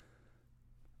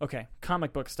 okay,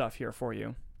 comic book stuff here for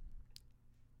you.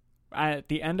 At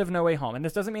the end of No Way Home, and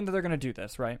this doesn't mean that they're going to do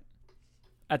this, right?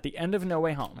 At the end of No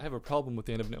Way Home. I have a problem with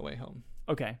the end of No Way Home.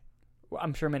 Okay. Well,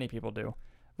 I'm sure many people do.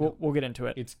 We'll get into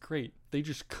it. It's great. They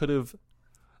just could have...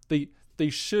 They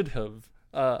should have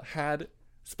had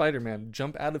Spider-Man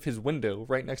jump out of his window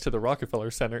right next to the Rockefeller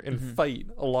Center and fight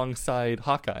alongside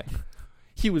Hawkeye.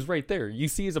 He was right there. You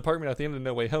see his apartment at the end of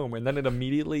No Way Home, and then it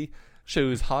immediately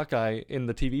shows Hawkeye in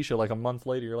the TV show like a month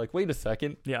later. You're like, wait a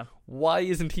second. Yeah. Why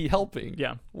isn't he helping?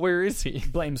 Yeah. Where is he?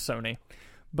 Blame Sony.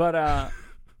 But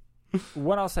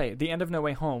what I'll say, the end of No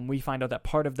Way Home, we find out that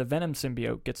part of the Venom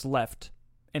symbiote gets left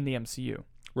in the MCU.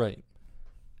 Right.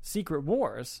 Secret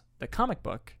Wars, the comic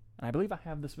book, and I believe I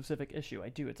have the specific issue. I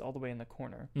do. It's all the way in the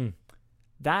corner.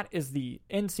 That is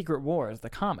in Secret Wars, the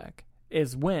comic,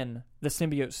 is when the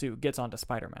symbiote suit gets onto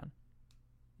Spider-Man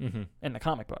in the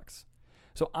comic books.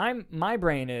 So my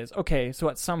brain is, okay, so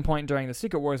at some point during the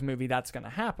Secret Wars movie, that's going to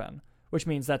happen, which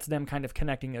means that's them kind of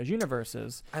connecting those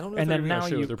universes. I don't know if they're going to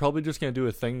show. They're probably just going to do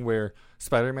a thing where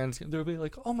they'll be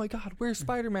like, oh my God, where's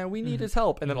Spider-Man? We need his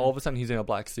help. And then all of a sudden he's in a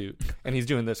black suit and he's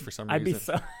doing this for some reason. I'd be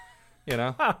so...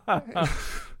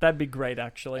 That'd be great,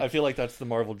 actually. I feel like that's the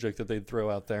Marvel joke that they'd throw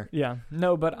out there. Yeah.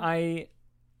 No, but I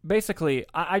basically,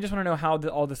 I just want to know how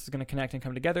all this is going to connect and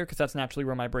come together, because that's naturally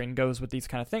where my brain goes with these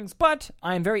kind of things. But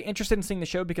I'm very interested in seeing the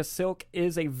show because Silk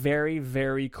is a very,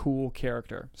 very cool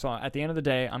character. So at the end of the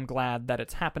day, I'm glad that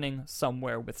it's happening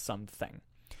somewhere with something.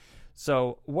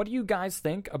 So what do you guys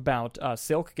think about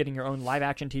Silk getting your own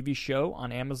live-action TV show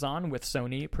on Amazon with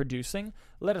Sony producing?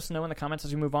 Let us know in the comments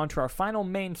as we move on to our final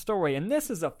main story. And this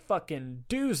is a fucking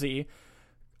doozy.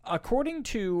 According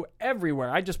to everywhere,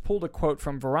 I just pulled a quote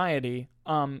from Variety.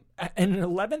 An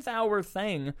 11th hour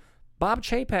thing, Bob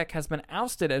Chapek has been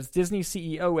ousted as Disney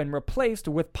CEO and replaced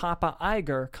with Papa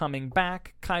Iger coming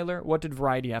back. Kyler, what did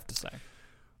Variety have to say?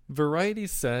 Variety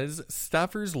says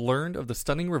staffers learned of the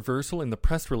stunning reversal in the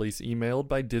press release emailed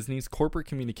by Disney's corporate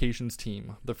communications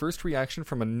team. The first reaction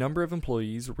from a number of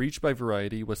employees reached by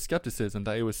Variety was skepticism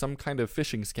that it was some kind of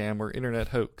phishing scam or internet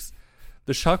hoax.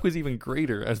 The shock was even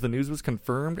greater as the news was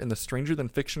confirmed and the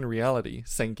stranger-than-fiction reality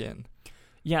sank in.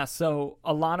 Yeah, so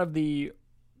a lot of the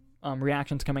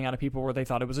reactions coming out of people where they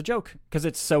thought it was a joke, because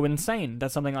it's so insane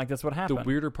that something like this would happen. The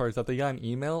weirder part is that they got an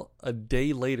email a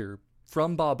day later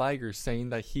from Bob Iger saying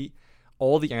that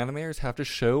all the animators have to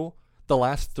show the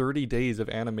last 30 days of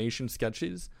animation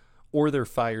sketches or they're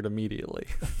fired immediately.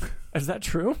 Is that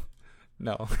true?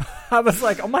 No. I was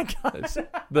like, oh my God. It's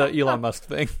the Elon Musk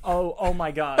thing. Oh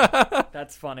my God.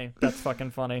 That's funny. That's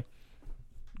fucking funny.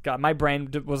 God, my brain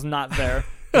was not there,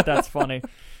 but that's funny.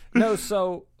 No,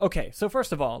 so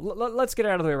first of all, let's get it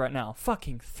out of the way right now.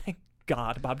 Fucking thank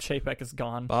God Bob Chapek is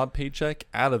gone. Bob Paycheck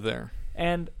out of there.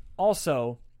 And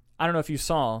also, I don't know if you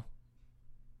saw,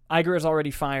 Iger has already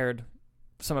fired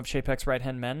some of Chapek's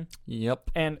right-hand men.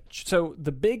 Yep. And so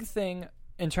the big thing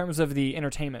in terms of the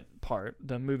entertainment part,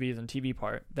 the movies and TV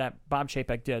part, that Bob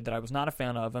Chapek did that I was not a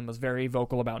fan of and was very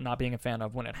vocal about not being a fan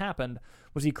of when it happened,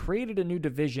 was he created a new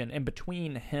division in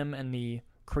between him and the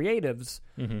creatives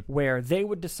where they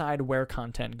would decide where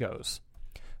content goes.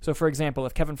 So, for example,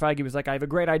 if Kevin Feige was like, I have a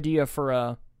great idea for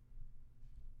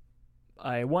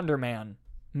a Wonder Man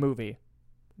movie,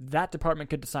 that department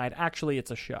could decide, actually,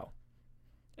 it's a show.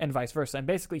 And vice versa. And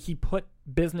basically, he put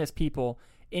business people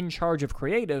in charge of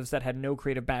creatives that had no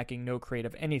creative backing, no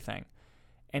creative anything.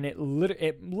 And it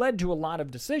led to a lot of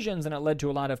decisions, and it led to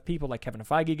a lot of people like Kevin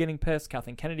Feige getting pissed,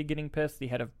 Kathleen Kennedy getting pissed, the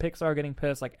head of Pixar getting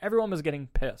pissed. Like, everyone was getting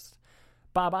pissed.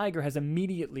 Bob Iger has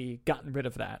immediately gotten rid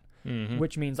of that,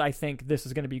 which means I think this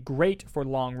is going to be great for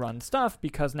long-run stuff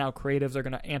because now creatives are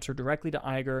going to answer directly to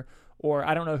Iger, or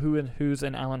I don't know who's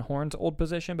in Alan Horn's old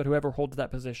position, but whoever holds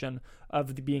that position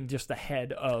of being just the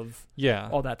head of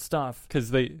all that stuff.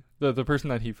 Because the person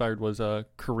that he fired was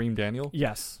Kareem Daniel.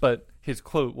 Yes. But his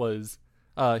quote was,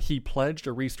 he pledged a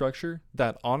restructure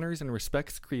that honors and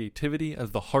respects creativity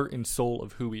as the heart and soul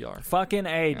of who we are. Fucking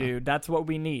A, dude. That's what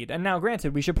we need. And now,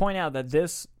 granted, we should point out that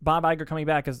this Bob Iger coming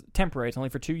back is temporary. It's only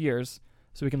for 2 years,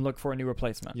 so we can look for a new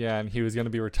replacement. Yeah, and he was going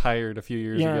to be retired a few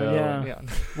years ago. Yeah.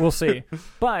 We'll see.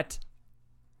 But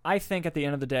I think at the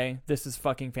end of the day, this is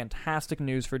fucking fantastic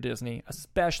news for Disney,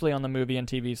 especially on the movie and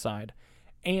TV side.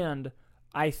 And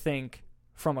I think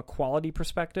from a quality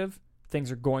perspective, things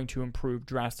are going to improve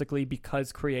drastically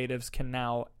because creatives can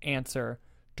now answer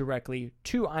directly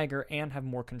to Iger and have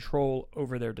more control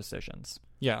over their decisions.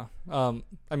 Yeah.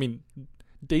 I mean,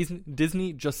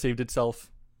 Disney just saved itself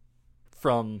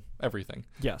from everything.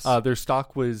 Yes. Their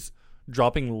stock was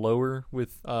dropping lower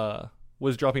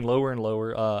and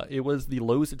lower. It was the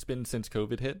lowest it's been since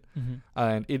COVID hit.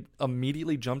 And it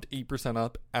immediately jumped 8%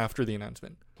 up after the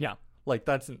announcement. Yeah. Like,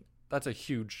 that's a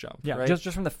huge jump. Yeah, right?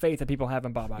 just from the faith that people have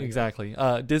in Bob Iger. Exactly.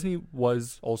 Disney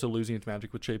was also losing its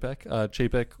magic with Chapek.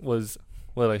 Chapek was,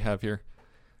 what do I have here?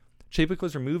 Chapek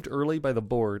was removed early by the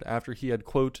board after he had,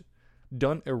 quote,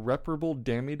 done irreparable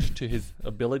damage to his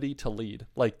ability to lead.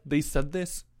 Like, they said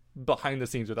this behind the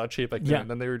scenes without Chapek. Yeah. And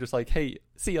then they were just like, hey,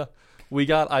 see ya. We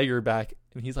got Iger back.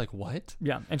 And he's like, what?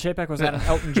 Yeah, and Chapek was at an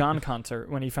Elton John concert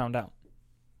when he found out.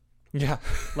 Yeah.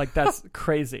 Like, that's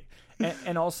crazy.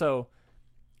 And also...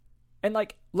 And,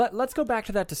 like, let's go back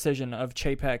to that decision of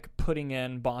Chapek putting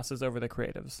in bosses over the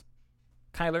creatives.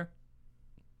 Kyler,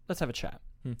 let's have a chat.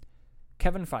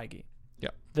 Kevin Feige. Yeah.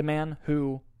 The man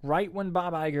who, right when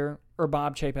Bob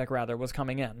Chapek, rather, was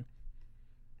coming in,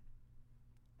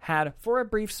 had, for a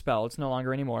brief spell, it's no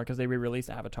longer anymore because they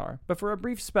re-released Avatar, but for a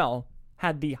brief spell,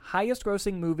 had the highest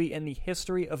grossing movie in the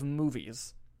history of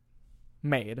movies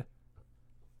made.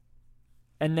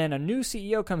 And then a new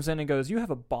CEO comes in and goes, you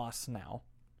have a boss now.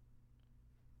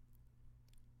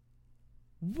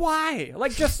 Why?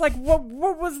 Like, just like, what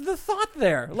was the thought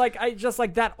there? Like,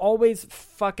 that always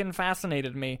fucking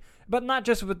fascinated me. But not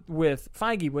just with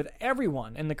Feige, with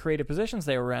everyone in the creative positions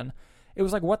they were in. It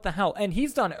was like, what the hell? And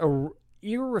he's done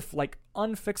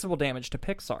unfixable damage to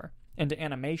Pixar and to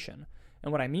animation.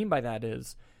 And what I mean by that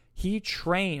is he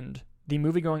trained the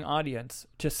movie-going audience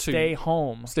to stay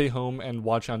home and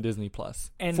watch on Disney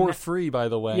Plus and for free, by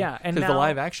the way. Yeah, and because the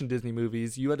live-action Disney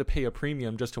movies, you had to pay a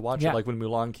premium just to watch it, like when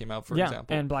Mulan came out, for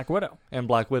example, and Black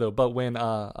Widow. But when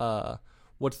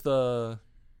what's the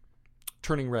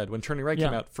Turning Red? When Turning Red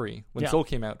came out, free. When Soul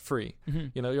came out, free.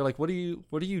 You know, you're like, what are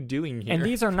you doing here? And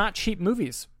these are not cheap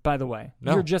movies, by the way.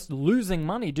 No. You're just losing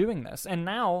money doing this. And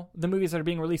now the movies that are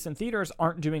being released in theaters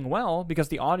aren't doing well because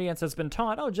the audience has been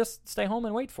taught, just stay home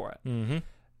and wait for it. Mm-hmm.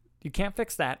 You can't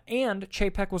fix that. And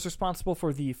Chapek was responsible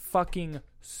for the fucking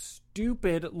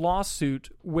stupid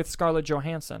lawsuit with Scarlett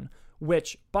Johansson,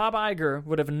 which Bob Iger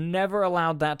would have never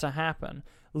allowed that to happen.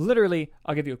 Literally,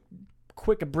 I'll give you a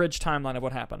quick abridged timeline of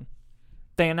what happened.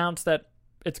 They announced that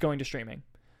it's going to streaming.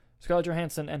 Scarlett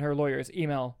Johansson and her lawyers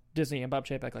email Disney and Bob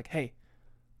Chapek like, hey,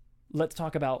 let's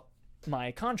talk about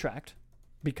my contract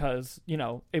because,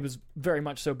 it was very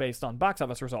much so based on box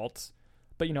office results.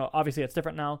 But, obviously it's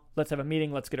different now. Let's have a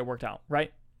meeting. Let's get it worked out,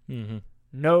 right? Mm-hmm.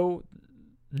 No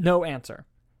answer.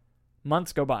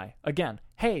 Months go by. Again,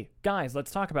 hey, guys,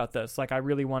 let's talk about this. Like, I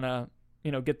really want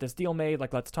to, get this deal made.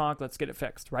 Like, let's talk. Let's get it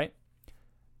fixed, right?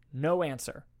 No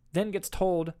answer. Then gets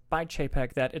told by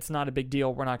Chapek that it's not a big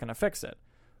deal, we're not going to fix it.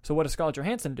 So what does Scarlett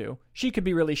Johansson do? She could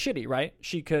be really shitty, right?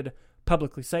 She could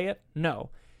publicly say it.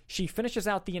 No. She finishes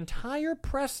out the entire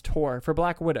press tour for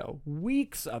Black Widow,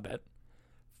 weeks of it,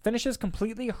 finishes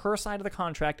completely her side of the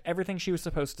contract, everything she was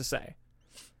supposed to say.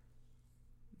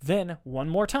 Then, one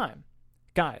more time,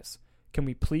 guys, can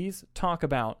we please talk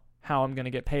about how I'm going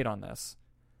to get paid on this?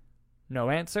 No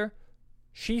answer.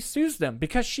 She sues them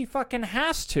because she fucking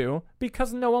has to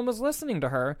because no one was listening to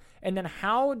her. And then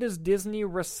how does Disney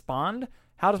respond?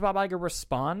 How does Bob Iger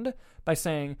respond? By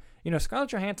saying, Scarlett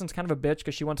Johansson's kind of a bitch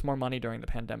because she wants more money during the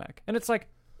pandemic. And it's like,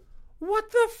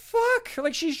 what the fuck?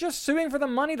 Like, she's just suing for the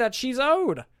money that she's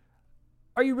owed.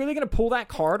 Are you really going to pull that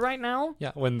card right now?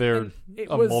 Yeah, when they're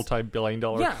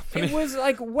multi-billion-dollar company. It was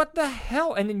like, what the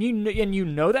hell? And then you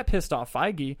know that pissed off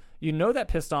Feige. You know that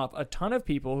pissed off a ton of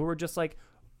people who were just like,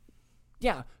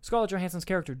 yeah, Scarlett Johansson's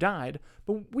character died,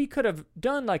 but we could have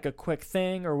done like a quick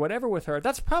thing or whatever with her.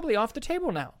 That's probably off the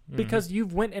table now because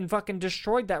you've went and fucking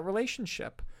destroyed that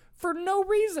relationship for no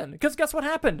reason. Because guess what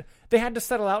happened? They had to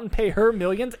settle out and pay her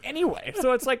millions anyway.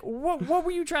 So it's like, what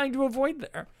were you trying to avoid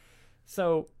there?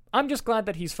 So I'm just glad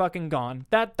that he's fucking gone.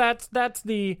 That's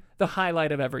the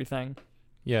highlight of everything.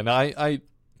 Yeah, no,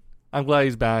 I'm glad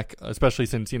he's back, especially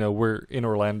since, we're in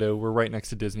Orlando. We're right next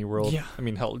to Disney World. Yeah. I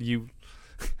mean, hell,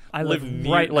 I live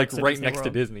right next to to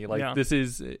Disney. This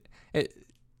is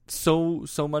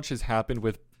so much has happened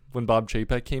with when Bob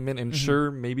Chapek came in, and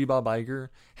sure, maybe Bob Iger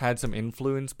had some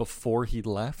influence before he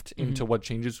left into what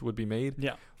changes would be made.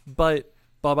 Yeah, but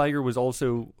Bob Iger was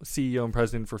also CEO and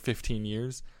president for 15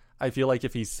 years. I feel like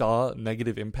if he saw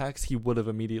negative impacts, he would have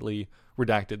immediately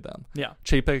redacted them. Yeah,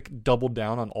 Chapek doubled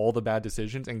down on all the bad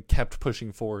decisions and kept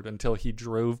pushing forward until he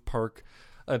drove park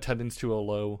attendance to a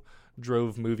low,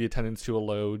 drove movie attendance to a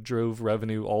low, drove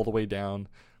revenue all the way down.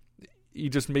 He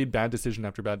just made bad decision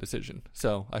after bad decision.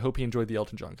 So I hope he enjoyed the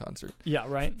Elton John concert. Yeah,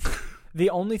 right. The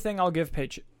only thing I'll give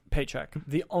Paycheck,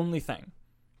 the only thing,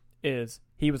 is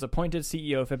he was appointed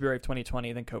CEO February of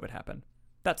 2020, then COVID happened.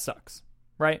 That sucks,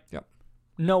 right? Yep.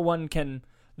 No one can,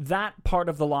 that part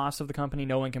of the loss of the company,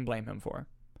 no one can blame him for.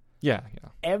 Yeah.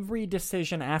 Every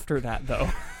decision after that, though,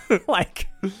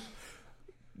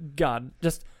 God,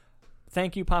 just...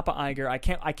 Thank you, Papa Iger.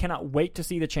 I cannot wait to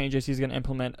see the changes he's going to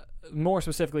implement, more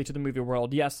specifically to the movie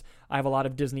world. Yes, I have a lot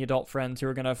of Disney adult friends who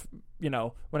are going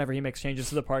to, whenever he makes changes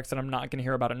to the parks, that I'm not going to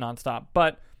hear about it nonstop.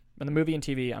 But in the movie and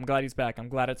TV, I'm glad he's back. I'm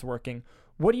glad it's working.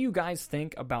 What do you guys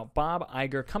think about Bob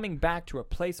Iger coming back to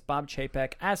replace Bob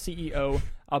Chapek as CEO,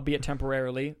 albeit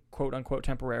temporarily, quote-unquote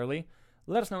temporarily?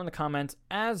 Let us know in the comments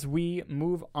as we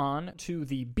move on to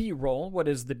the B-roll. What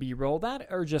is the B-roll? That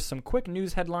are just some quick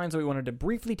news headlines that we wanted to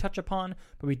briefly touch upon,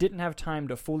 but we didn't have time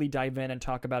to fully dive in and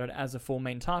talk about it as a full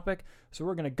main topic, so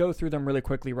we're going to go through them really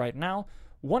quickly right now.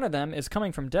 One of them is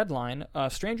coming from Deadline.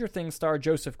 Stranger Things star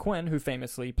Joseph Quinn, who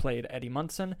famously played Eddie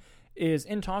Munson, is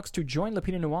in talks to join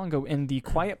Lupita Nyong'o in the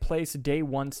Quiet Place Day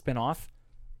 1 spinoff.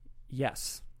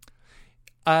 Yes.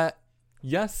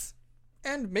 Yes,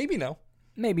 and maybe no.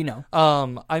 Maybe no.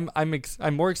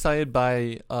 I'm more excited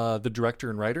by the director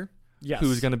and writer. Yes.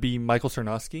 Who's going to be Michael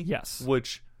Sarnowski. Yes.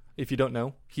 Which, if you don't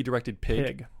know, he directed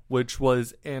Pig. Which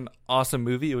was an awesome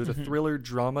movie. It was a thriller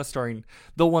drama starring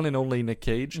the one and only Nick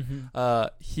Cage.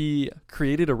 He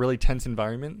created a really tense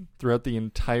environment throughout the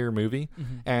entire movie,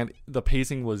 and the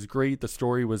pacing was great. The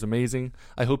story was amazing.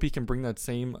 I hope he can bring that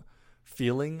same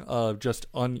feeling of just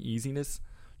uneasiness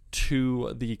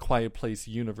to the Quiet Place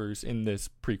universe in this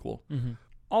prequel. Mm-hmm.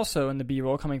 Also, in the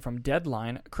B-roll coming from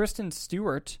Deadline, Kristen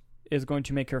Stewart is going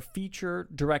to make her feature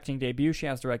directing debut. She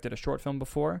has directed a short film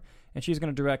before, and she's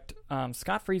going to direct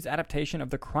Scott Free's adaptation of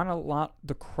the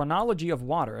Chronology of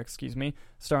Water,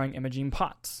 starring Imogen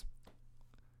Potts.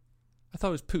 I thought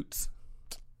it was Poots.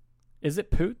 Is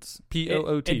it Poots?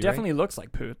 P-O-O-T, It definitely looks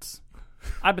like Poots.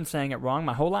 I've been saying it wrong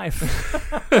my whole life.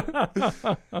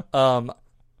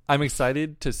 I'm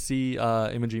excited to see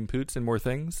Imogen Poots in more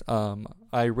things.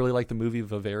 I really like the movie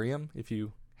Vivarium, if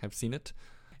you have seen it.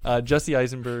 Jesse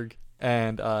Eisenberg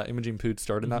and Imogen Poots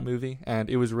starred in that movie, and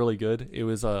it was really good. It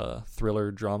was a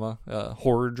thriller drama,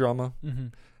 horror drama,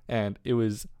 and it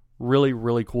was really,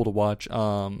 really cool to watch.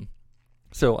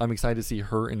 So I'm excited to see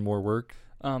her in more work.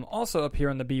 Also up here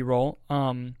in the B-roll,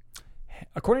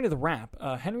 according to The Wrap,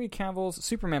 Henry Cavill's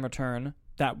Superman return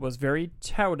that was very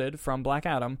touted from Black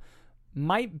Adam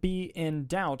might be in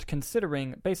doubt,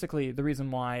 considering basically the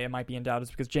reason why it might be in doubt is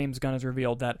because James Gunn has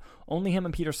revealed that only him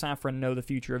and Peter Safran know the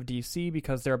future of DC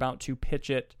because they're about to pitch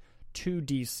it to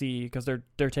DC because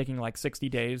they're taking like 60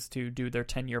 days to do their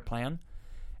 10-year plan.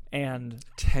 And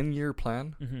 10-year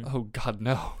plan? Mm-hmm. Oh God,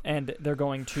 no. And they're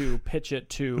going to pitch it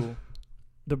to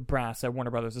the brass at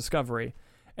Warner Brothers Discovery.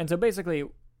 And so basically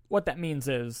what that means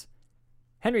is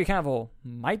Henry Cavill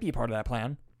might be part of that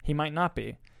plan. He might not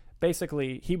be.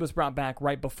 Basically, he was brought back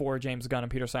right before James Gunn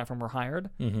and Peter Safran were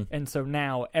hired. Mm-hmm. And so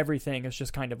now everything is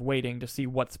just kind of waiting to see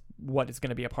what is going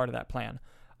to be a part of that plan.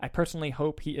 I personally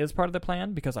hope he is part of the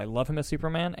plan because I love him as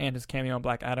Superman and his cameo in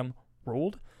Black Adam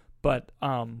ruled. But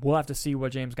we'll have to see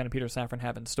what James Gunn and Peter Safran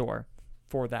have in store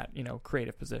for that,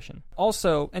 creative position.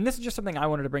 Also, and this is just something I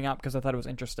wanted to bring up because I thought it was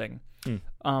interesting.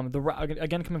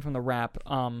 Again, coming from The Wrap,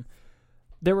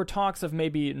 there were talks of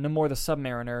maybe Namor the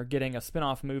Submariner getting a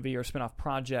spin-off movie or spin-off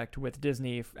project with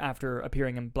Disney after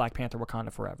appearing in Black Panther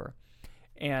Wakanda Forever.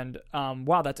 And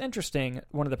while that's interesting,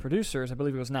 one of the producers, I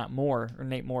believe it was Nate Moore,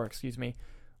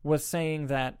 was saying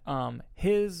that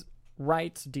his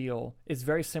rights deal is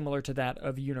very similar to that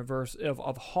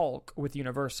of Hulk with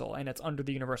Universal, and it's under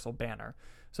the Universal banner.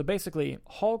 So basically,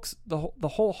 the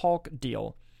whole Hulk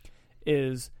deal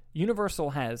is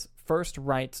Universal has first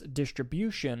rights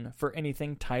distribution for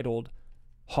anything titled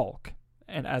Hulk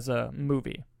and as a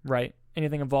movie, right?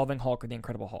 Anything involving Hulk or the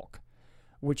Incredible Hulk.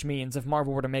 Which means if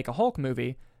Marvel were to make a Hulk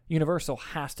movie, Universal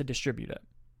has to distribute it.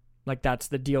 Like that's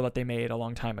the deal that they made a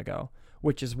long time ago.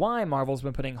 Which is why Marvel's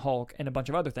been putting Hulk in a bunch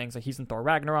of other things. Like he's in Thor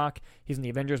Ragnarok, he's in the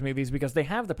Avengers movies, because they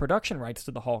have the production rights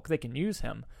to the Hulk. They can use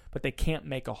him, but they can't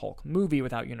make a Hulk movie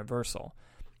without Universal.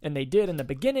 And they did in the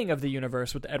beginning of the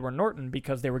universe with Edward Norton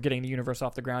because they were getting the universe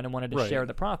off the ground and wanted to share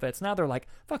the profits. Now they're like,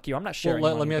 fuck you, I'm not sharing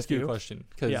Let me ask you a question.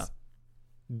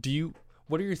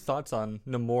 What are your thoughts on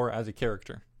Namor as a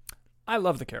character? I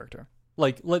love the character.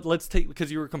 Like, let's take,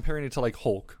 because you were comparing it to like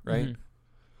Hulk, right? Mm-hmm.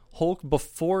 Hulk,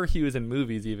 before he was in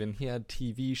movies even, he had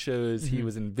TV shows, he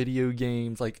was in video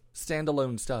games, like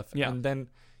standalone stuff. Yeah. And then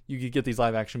you could get these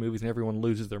live action movies and everyone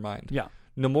loses their mind. Yeah.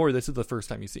 Namor, this is the first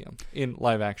time you see him in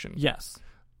live action. Yes.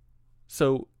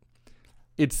 So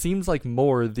it seems like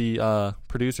Moore, the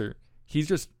producer, he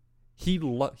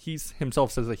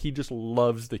himself says that he just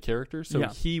loves the character, so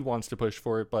he wants to push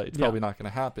for it, but it's probably not going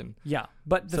to happen. Yeah,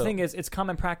 but the thing is, it's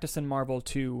common practice in Marvel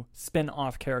to spin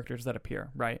off characters that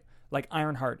appear, right? Like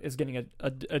Ironheart is getting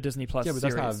a Disney Plus series. Yeah,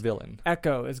 but that's not a villain.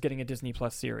 Echo is getting a Disney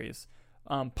Plus series.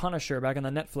 Punisher, back on the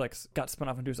Netflix, got spun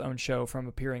off into his own show from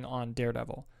appearing on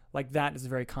Daredevil. Like, that is a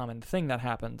very common thing that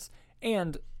happens.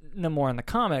 And Namor in the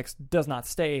comics does not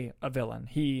stay a villain.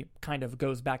 He kind of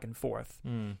goes back and forth.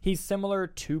 He's similar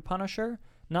to Punisher,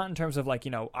 not in terms of like,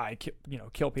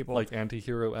 kill people. Like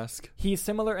anti-hero-esque? He's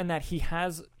similar in that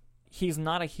he's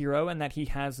not a hero and that he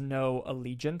has no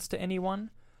allegiance to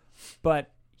anyone,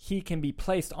 but he can be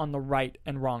placed on the right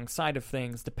and wrong side of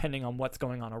things depending on what's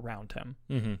going on around him.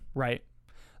 Mm-hmm. Right?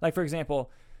 Like, for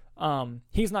example,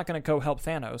 he's not going to go help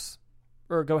Thanos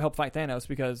or go help fight Thanos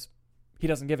because he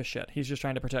doesn't give a shit. He's just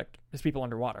trying to protect his people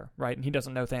underwater, right? And he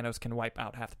doesn't know Thanos can wipe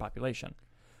out half the population.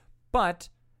 But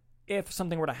if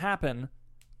something were to happen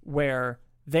where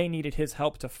they needed his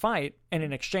help to fight, and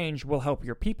in exchange we'll help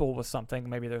your people with something,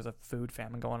 maybe there's a food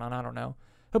famine going on, I don't know,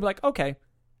 he'll be like, okay.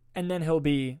 And then he'll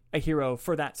be a hero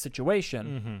for that situation.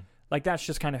 Mm-hmm. Like, that's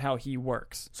just kind of how he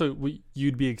works. So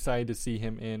you'd be excited to see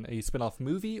him in a spin-off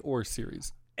movie or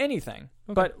series? Anything.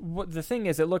 Okay. But the thing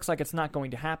is, it looks like it's not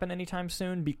going to happen anytime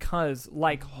soon because,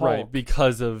 like Hulk... Right,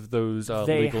 because of those legal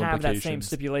implications. They have that same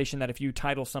stipulation that if you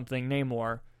title something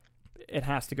Namor, it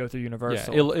has to go through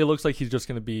Universal. Yeah, it looks like he's just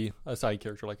going to be a side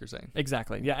character, like you're saying.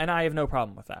 Exactly. Yeah, and I have no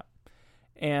problem with that.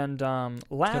 And It's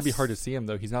gonna be hard to see him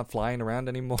though. He's not flying around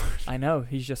anymore. I know,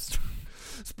 he's just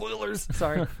spoilers.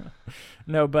 Sorry.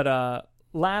 No, but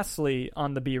lastly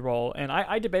on the B-roll, and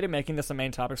I debated making this a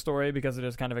main topic story because it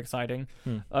is kind of exciting.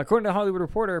 According to Hollywood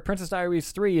Reporter, Princess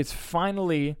Diaries 3 is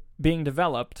finally being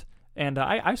developed, and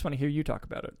I just want to hear you talk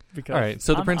about it. Because all right,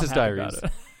 so the Princess Diaries.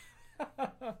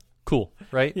 Cool,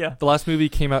 right? Yeah. The last movie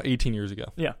came out 18 years ago.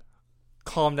 Yeah.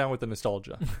 Calm down with the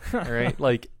nostalgia. All right?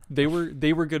 Like they were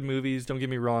good movies, don't get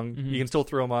me wrong. You can still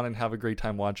throw them on and have a great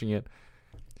time watching it.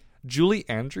 Julie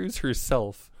Andrews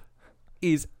herself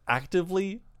is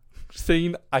actively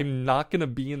saying, I'm not going to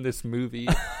be in this movie.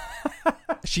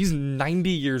 She's 90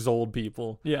 years old,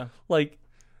 people. Yeah. Like,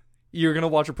 you're going to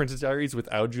watch a Princess Diaries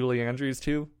without Julie Andrews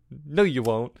too? No, you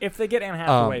won't. If they get Anne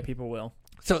Hathaway, people will.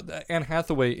 So Anne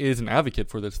Hathaway is an advocate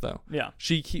for this, though. Yeah.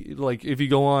 She, like, if you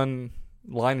go online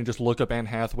and just look up Anne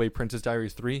Hathaway Princess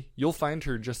Diaries 3, you'll find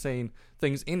her just saying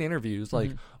things in interviews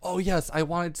like, oh, yes, I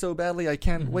want it so badly, I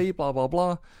can't wait, blah, blah,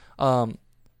 blah.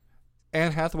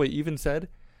 Anne Hathaway even said,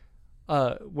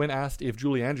 when asked if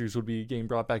Julie Andrews would be getting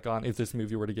brought back on if this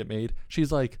movie were to get made,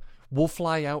 she's like, we'll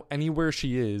fly out anywhere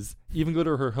she is, even go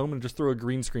to her home and just throw a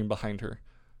green screen behind her.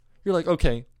 You're like,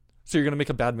 okay, so you're going to make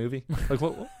a bad movie? Like,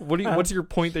 what's your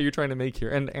point that you're trying to make here?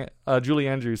 And Julie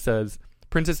Andrews says,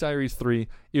 Princess Diaries 3,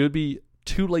 it would be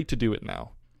too late to do it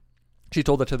now. She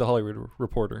told that to the Hollywood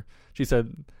Reporter. She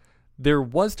said, there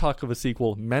was talk of a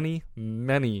sequel many,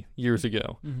 many years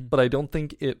ago, but I don't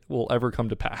think it will ever come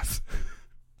to pass.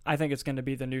 I think it's going to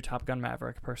be the new Top Gun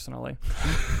Maverick, personally.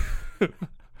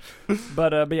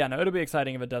 But yeah, no, it'll be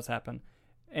exciting if it does happen.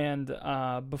 And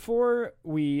before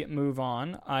we move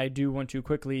on, I do want to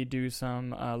quickly do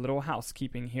some little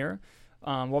housekeeping here.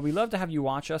 While we love to have you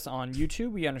watch us on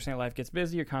YouTube, we understand life gets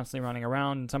busy, you're constantly running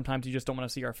around, and sometimes you just don't want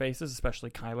to see our faces, especially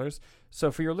Kyler's.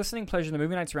 So for your listening pleasure, the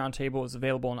Movie Nights Roundtable is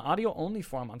available in audio-only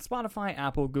form on Spotify,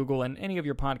 Apple, Google, and any of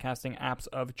your podcasting apps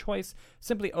of choice.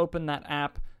 Simply open that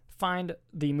app, find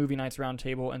the Movie Nights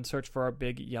Roundtable, and search for our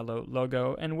big yellow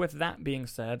logo. And with that being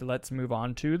said, let's move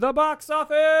on to the box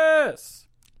office!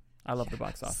 I love the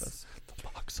box office. The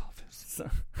box office.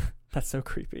 That's so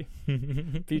creepy.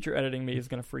 Future editing me is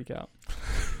going to freak out.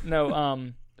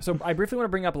 No, so I briefly want to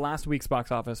bring up last week's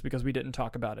box office because we didn't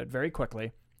talk about it very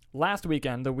quickly. Last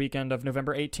weekend, the weekend of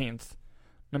November 18th,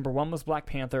 number one was Black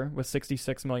Panther with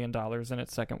 $66 million in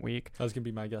its second week. That was going to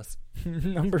be my guess.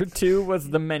 Number two was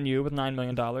The Menu with $9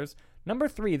 million. Number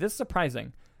three, this is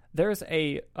surprising. There's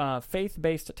a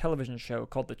faith-based television show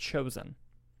called The Chosen.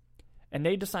 And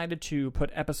they decided to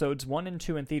put episodes 1 and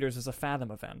 2 in theaters as a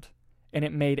Fathom event. And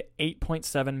it made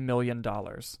 $8.7 million.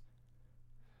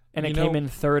 And it came in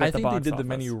third at the box office. I think they did The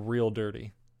Menu real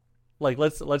dirty. Like,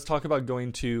 let's talk about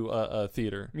going to a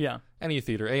theater. Yeah. Any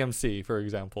theater, AMC, for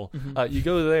example. You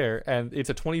go there, and it's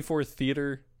a 24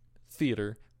 theater.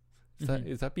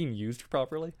 Is that being used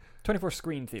properly? 24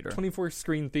 screen theater. 24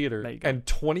 screen theater. And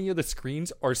 20 of the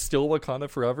screens are still Wakanda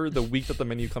Forever the week that The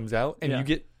Menu comes out. And you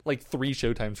get, like, 3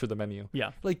 showtimes for The Menu.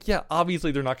 Yeah. Like, yeah,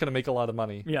 obviously they're not going to make a lot of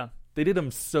money. Yeah. They did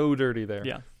them so dirty there.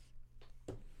 Yeah.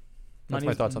 That's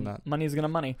my thoughts on that. Money's gonna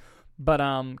money. But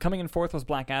coming in fourth was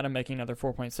Black Adam, making another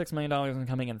 $4.6 million. And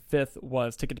coming in fifth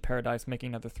was Ticket to Paradise, making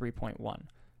another $3.1.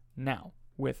 Now,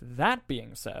 with that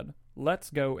being said, let's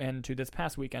go into this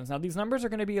past weekend. Now, these numbers are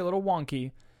going to be a little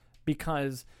wonky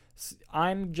because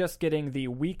I'm just getting the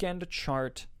weekend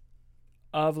chart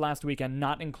of last weekend,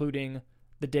 not including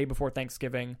the day before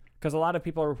Thanksgiving, because a lot of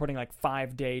people are reporting like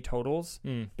 5-day totals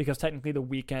because technically the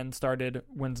weekend started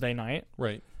Wednesday night.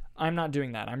 Right. I'm not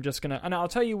doing that. I'm just going to, and I'll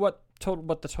tell you what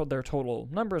their total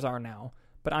numbers are now,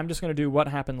 but I'm just going to do what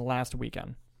happened last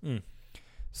weekend.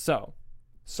 So,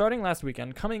 starting last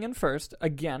weekend, coming in first,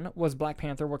 again, was Black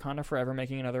Panther Wakanda Forever,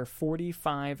 making another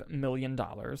 $45 million.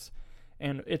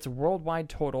 And its worldwide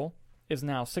total is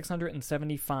now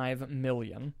 $675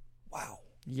 million. Wow.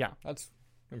 Yeah. That's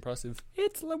impressive.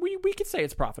 We could say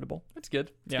it's profitable. It's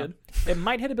good. It's good. It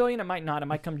might hit $1 billion. It might not. It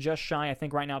might come just shy. I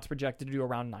think right now it's projected to do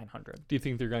around 900. Do you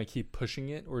think they're going to keep pushing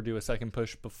it or do a second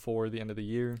push before the end of the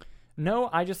year? No,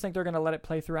 I just think they're going to let it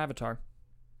play through Avatar.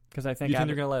 Because I think you think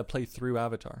they're going to let it play through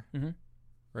Avatar? Mm-hmm.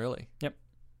 Really? Yep.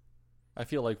 I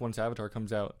feel like once Avatar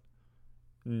comes out,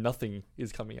 nothing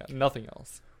is coming out. Nothing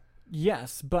else.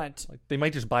 Yes, but like they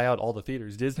might just buy out all the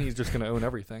theaters. Disney's just going to own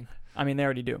everything. I mean, they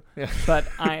already do. Yeah. But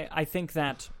I think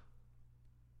that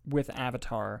with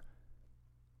Avatar,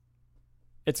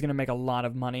 it's going to make a lot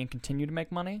of money and continue to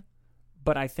make money.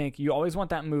 But I think you always want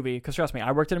that movie, because trust me,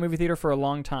 I worked in a movie theater for a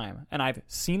long time, and I've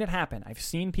seen it happen. I've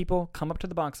seen people come up to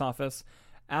the box office,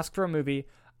 ask for a movie.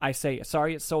 I say,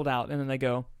 sorry, it's sold out. And then they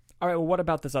go, all right, well, what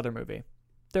about this other movie?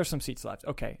 there's some seats left.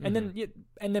 Okay. And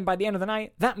then by the end of the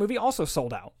night, that movie also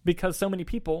sold out because so many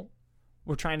people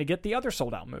were trying to get the other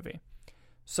sold out movie.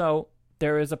 So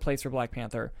there is a place for Black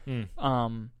Panther.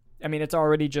 I mean, it's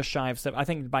already just shy of I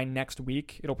think by next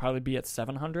week, it'll probably be at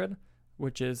 700,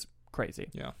 which is crazy.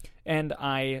 Yeah. And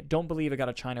I don't believe it got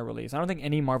a China release. I don't think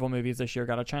any Marvel movies this year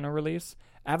got a China release.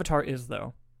 Avatar is,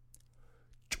 though.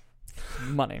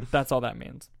 Money. That's all that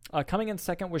means. Coming in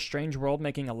second was Strange World,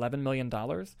 making $11 million.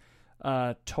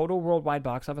 Total worldwide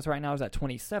box office right now is at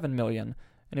 $27 million,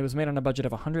 and it was made on a budget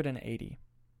of $180.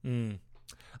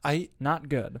 Not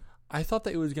good. I thought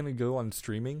that it was going to go on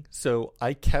streaming, so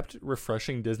I kept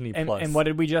refreshing Disney Plus. And what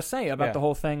did we just say about the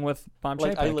whole thing with Bob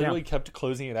Chapek? I literally kept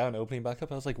closing it out and opening back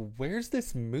up. I was like, where's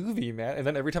this movie, man? And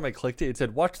then every time I clicked it, it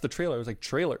said, watch the trailer. I was like,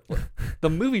 trailer? The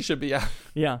movie should be out.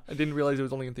 Yeah. I didn't realize it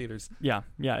was only in theaters. Yeah.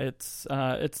 It's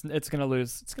going to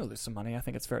lose some money, I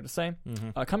think it's fair to say.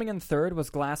 Coming in third was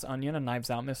Glass Onion, a Knives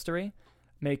Out mystery.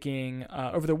 Making,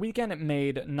 over the weekend, it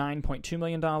made $9.2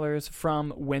 million.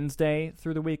 From Wednesday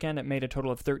through the weekend, it made a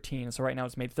total of 13. So right now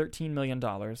it's made $13 million.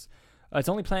 It's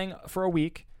only playing for a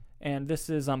week, and this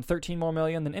is 13 more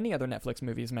million than any other Netflix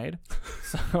movies made.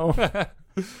 So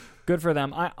good for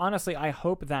them. I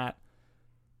hope that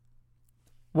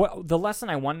the lesson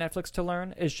I want Netflix to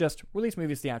learn is just release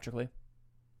movies theatrically.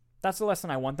 That's the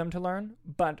lesson I want them to learn.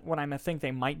 But what I think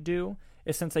they might do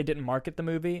is, since they didn't market the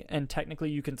movie, and technically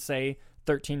you can say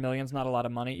 13 million is not a lot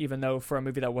of money, even though for a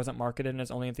movie that wasn't marketed and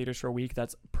is only in theaters for a week,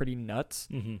 that's pretty nuts.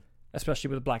 Especially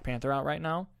with Black Panther out right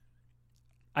now.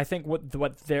 I think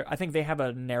I think they have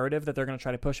a narrative that they're going to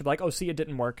try to push of like, oh, see, it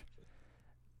didn't work.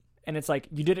 And it's like,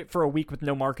 you did it for a week with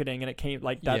no marketing, and it came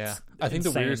like that's. Yeah, I think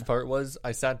the weirdest part was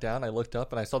I sat down, I looked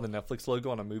up, and I saw the Netflix logo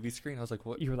on a movie screen. I was like,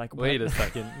 "What?" You were like, "Wait a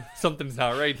second, something's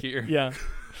not right here." Yeah,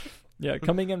 yeah.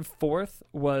 Coming in fourth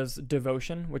was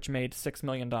Devotion, which made $6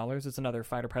 million. It's another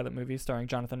fighter pilot movie starring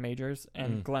Jonathan Majors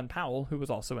and Glenn Powell, who was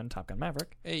also in Top Gun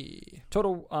Maverick. Hey.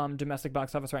 Total domestic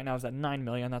box office right now is at $9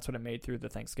 million. That's what it made through the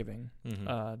Thanksgiving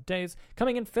days.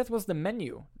 Coming in fifth was The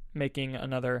Menu, making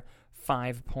another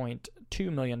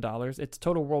 $5.2 million. Its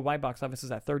total worldwide box office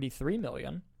is at $33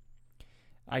 million.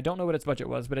 I don't know what its budget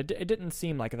was, but it didn't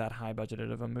seem like that high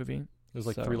budgeted of a movie. It was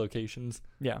like 3 locations.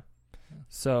 Yeah.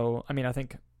 So, I mean, I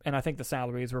think the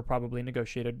salaries were probably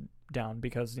negotiated down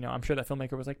because, I'm sure that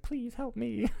filmmaker was like, please help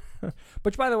me.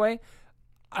 Which, by the way,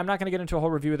 I'm not going to get into a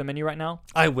whole review of The Menu right now.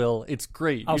 I will. It's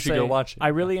great. You should go watch it. I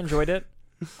really enjoyed it.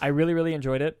 I really, really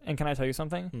enjoyed it. And can I tell you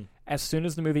something? As soon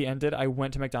as the movie ended, I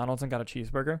went to McDonald's and got a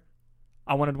cheeseburger.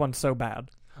 I wanted one so bad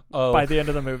by the end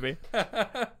of the movie.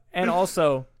 And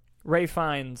also, Ray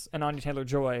Fiennes and Anya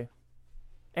Taylor-Joy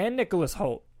and Nicholas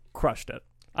Hoult crushed it.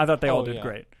 I thought they all did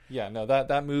great. Yeah, no,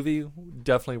 that movie,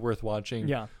 definitely worth watching.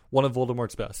 Yeah. One of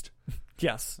Voldemort's best.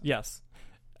 Yes.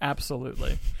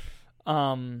 Absolutely.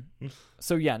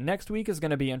 So yeah, next week is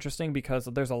going to be interesting because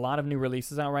there's a lot of new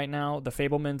releases out right now. The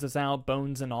Fabelmans is out,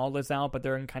 Bones and All is out, but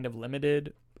they're in kind of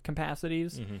limited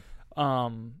capacities.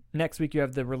 Next week you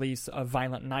have the release of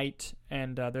Violent Night,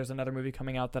 and there's another movie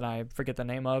coming out that I forget the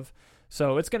name of.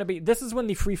 So it's going to be, this is when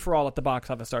the free-for-all at the box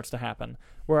office starts to happen,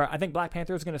 where I think Black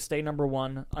Panther is going to stay number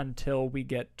one until we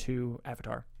get to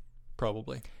Avatar.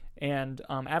 Probably. And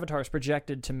Avatar is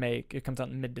projected to make, it comes out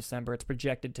in mid-December, it's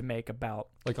projected to make about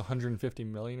like 150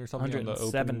 million or something on the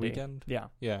opening weekend. Yeah.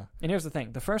 Yeah. And here's the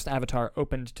thing, the first Avatar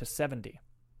opened to 70,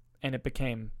 and it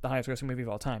became the highest grossing movie of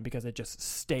all time because it just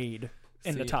stayed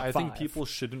in the top 5. I think people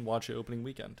shouldn't watch it opening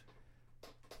weekend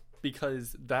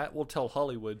because that will tell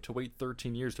Hollywood to wait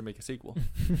 13 years to make a sequel.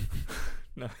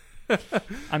 No.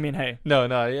 I mean, hey. No,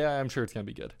 yeah, I'm sure it's going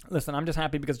to be good. Listen, I'm just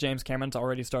happy because James Cameron's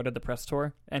already started the press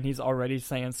tour, and he's already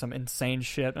saying some insane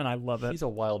shit, and I love it. He's a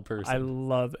wild person. I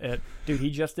love it. Dude,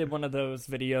 he just did one of those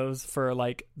videos for,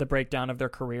 like, the breakdown of their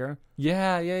career.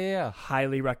 Yeah.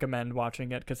 Highly recommend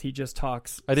watching it because he just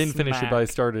talks I didn't finish it, but I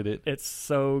started it. It's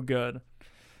so good.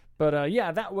 But,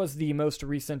 yeah, that was the most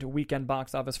recent weekend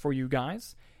box office for you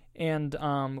guys. And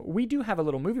we do have a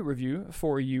little movie review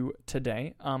for you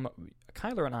today.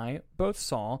 Kyler and I both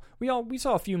saw, we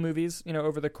saw a few movies,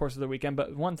 over the course of the weekend,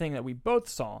 but one thing that we both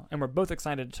saw and we're both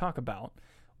excited to talk about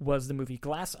was the movie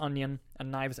Glass Onion, a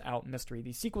Knives Out mystery.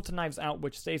 The sequel to Knives Out,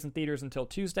 which stays in theaters until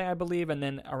Tuesday, I believe, and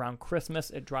then around Christmas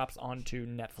it drops onto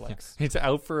Netflix. It's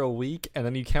out for a week, and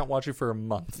then you can't watch it for a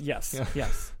month. Yes,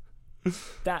 yes.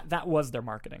 That was their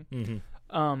marketing.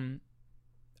 Mm-hmm.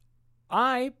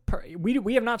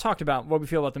 We have not talked about what we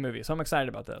feel about the movie, so I'm excited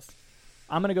about this.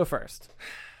 I'm going to go first.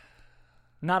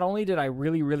 Not only did I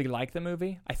really, really like the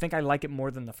movie, I think I like it more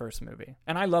than the first movie.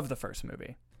 And I love the first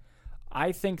movie.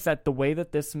 I think that the way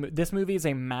that this movie is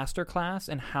a masterclass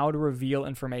in how to reveal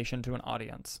information to an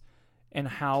audience. and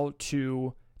how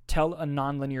to tell a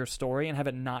nonlinear story and have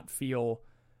it not feel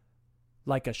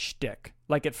like a shtick.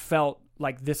 Like it felt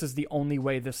like this is the only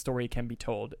way this story can be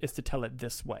told, is to tell it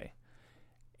this way.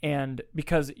 And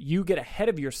because you get ahead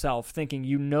of yourself thinking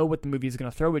you know what the movie is going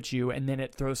to throw at you, and then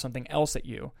it throws something else at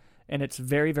you. And it's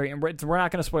very, very... We're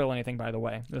not going to spoil anything, by the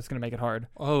way. That's going to make it hard.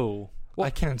 Oh. Well, I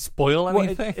can't spoil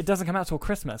anything? Well, it doesn't come out till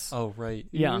Christmas. Oh, right.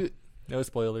 Yeah. No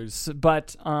spoilers.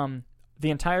 But the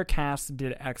entire cast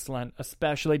did excellent,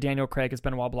 especially Daniel Craig as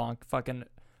Benoit Blanc. Fucking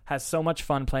has so much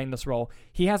fun playing this role.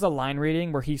 He has a line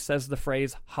reading where he says the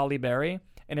phrase Halle Berry,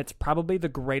 and it's probably the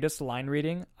greatest line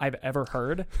reading I've ever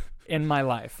heard in my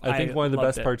life. I think one of the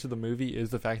best parts of the movie is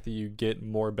the fact that you get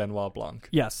more Benoit Blanc.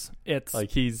 Yes, it's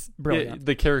like he's brilliant.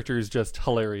 The character is just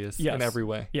hilarious in every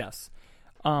way. Yes.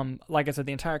 Like I said,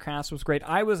 the entire cast was great.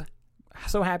 I was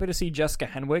so happy to see Jessica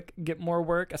Henwick get more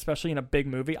work, especially in a big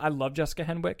movie. I love Jessica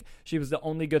Henwick. She was the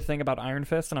only good thing about Iron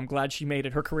Fist, and I'm glad she made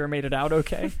it. Her career made it out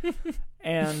okay.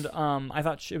 And I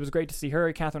thought it was great to see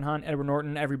her, Catherine Hahn, Edward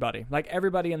Norton, everybody. Like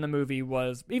everybody in the movie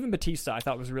was, even Batista, I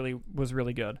thought was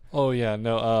really good. Oh yeah,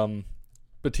 no.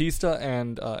 Batista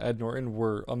and Ed Norton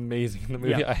were amazing in the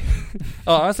movie. Yeah.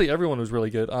 Honestly, everyone was really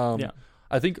good.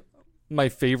 I think my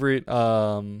favorite.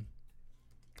 My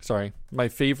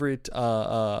favorite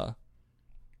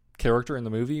character in the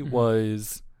movie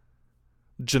was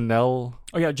Janelle.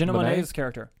 Oh yeah, Janelle Monáe's Monáe's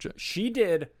character. She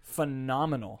did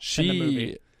phenomenal in the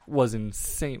movie. She was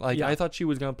insane. Like I thought she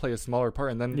was gonna play a smaller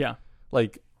part, and then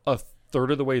like a third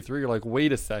of the way through, you're like,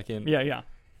 wait a second. Yeah.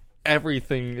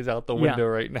 Everything is out the window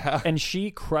right now. And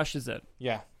she crushes it.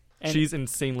 Yeah. And she's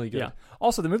insanely good. Yeah.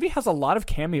 Also, the movie has a lot of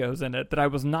cameos in it that I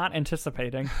was not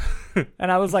anticipating.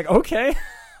 And I was like, okay.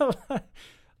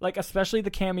 Like, especially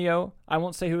the cameo, I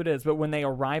won't say who it is, but when they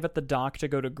arrive at the dock to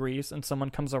go to Greece and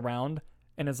someone comes around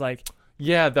and is like...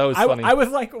 Yeah, that was funny. I was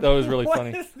like, that was really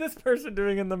funny. What is this person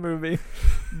doing in the movie?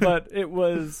 But it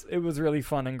was really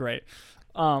fun and great.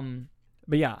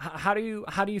 But yeah, how do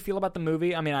you feel about the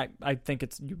movie? I mean, I think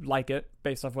you like it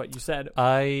based off what you said.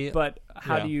 But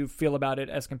how do you feel about it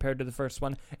as compared to the first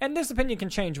one? And this opinion can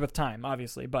change with time,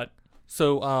 obviously, but...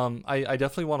 So, I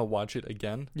definitely want to watch it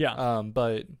again. Yeah.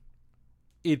 But...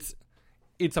 It's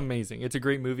amazing. It's a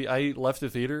great movie. I left the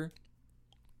theater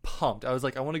pumped. I was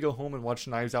like, I want to go home and watch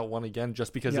Knives Out 1 again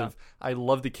just because I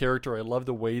love the character. I love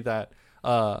the way that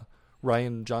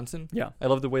Rian Johnson. Yeah. I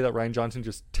love the way that Rian Johnson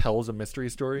just tells a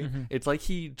mystery story. Mm-hmm. It's like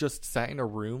he just sat in a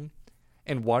room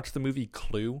and watched the movie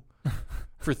Clue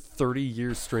for 30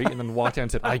 years straight and then walked out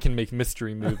and said, I can make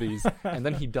mystery movies. And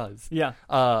then he does. Yeah.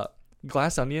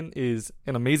 Glass Onion is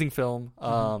an amazing film.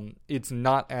 It's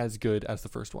not as good as the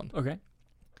first one. Okay.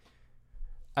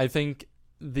 I think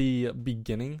the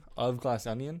beginning of Glass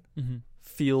Onion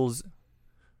feels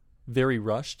very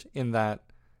rushed in that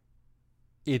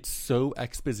it's so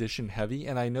exposition heavy,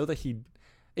 and I know that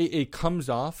it comes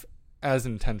off as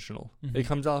intentional. It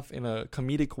comes off in a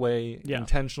comedic way,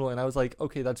 intentional, and I was like,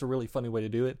 okay, that's a really funny way to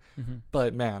do it.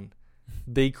 But man,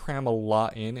 they cram a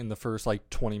lot in the first like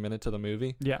 20 minutes of the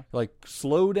movie. Yeah. Like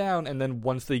slow down, and then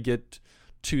once they get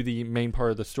to the main part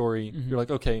of the story, you're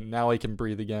like, okay, now I can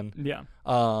breathe again. Yeah.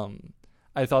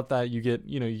 I thought that you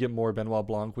get more Benoit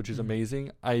Blanc, which is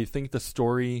amazing. I think the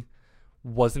story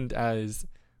wasn't as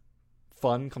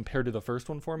fun compared to the first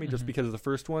one for me, just because the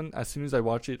first one, as soon as I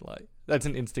watch it, like that's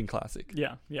an instant classic.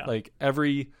 Yeah. Like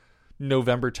every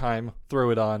November time,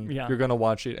 throw it on. Yeah. You're gonna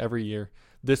watch it every year.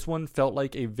 This one felt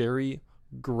like a very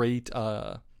great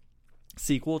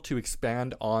sequel to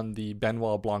expand on the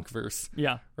Benoit Blanc verse.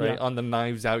 Yeah. Right? On the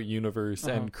Knives Out universe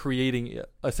and creating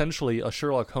essentially a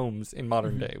Sherlock Holmes in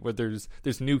modern day, where there's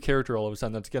this new character all of a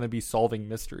sudden that's going to be solving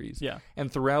mysteries. Yeah. And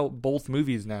throughout both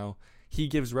movies now, he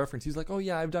gives reference. He's like, oh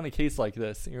yeah, I've done a case like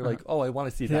this. And you're like, oh, I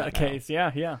want to see that now. Case.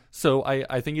 Yeah. So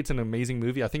I think it's an amazing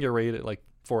movie. I think I rated it like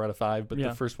 4 out of 5, but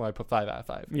the first one I put 5 out of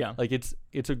 5. Yeah. Like it's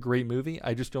a great movie.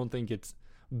 I just don't think it's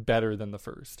better than the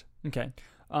first. Okay.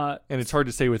 And it's hard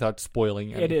to say without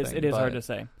spoiling anything. It is hard to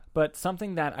say. But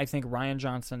something that I think Rian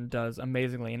Johnson does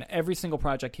amazingly in every single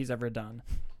project he's ever done,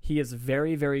 he is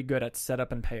very, very good at setup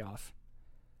and payoff.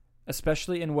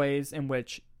 Especially in ways in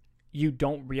which you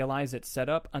don't realize it's set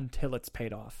up until it's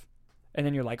paid off. And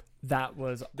then you're like, that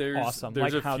was awesome.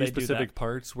 There's like a how few they specific do that.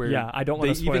 parts where I don't want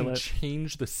to spoil even it.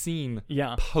 change the scene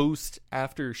Yeah. post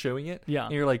after showing it. Yeah.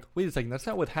 And you're like, wait a second, that's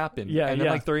not what happened. Yeah, and then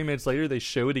yeah. like 30 minutes later, they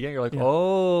show it again. You're like, Yeah.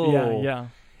 oh. Yeah.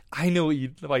 I know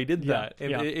why you did that.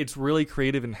 And yeah. it's really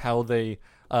creative in how they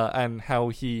and how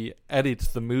he edits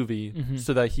the movie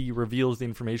so that he reveals the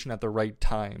information at the right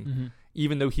time,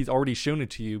 even though he's already shown it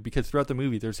to you, because throughout the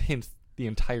movie, there's hints the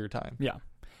entire time. Yeah.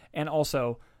 And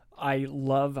also, I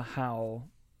love how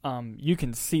you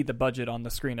can see the budget on the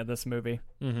screen of this movie.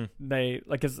 Mm-hmm. They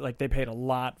they paid a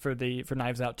lot for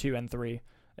Knives Out 2 and 3,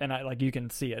 and you can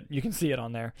see it. You can see it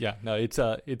on there. Yeah, no,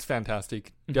 it's fantastic.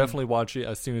 Mm-hmm. Definitely watch it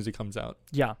as soon as it comes out.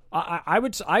 Yeah, I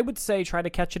would say try to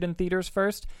catch it in theaters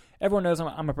first. Everyone knows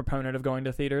I'm a proponent of going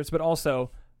to theaters, but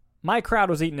also my crowd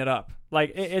was eating it up.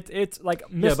 Like it's like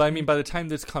yeah, but I mean, by the time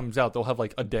this comes out, they'll have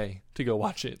like a day to go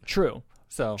watch it. True.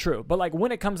 So true, but like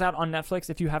when it comes out on Netflix,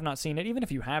 if you have not seen it, even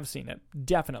if you have seen it,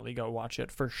 definitely go watch it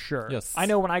for sure. Yes, I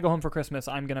know when I go home for Christmas,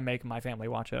 I'm gonna make my family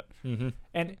watch it. Mm-hmm.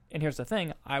 And here's the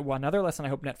thing: another lesson I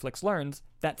hope Netflix learns,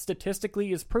 that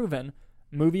statistically is proven,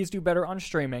 movies do better on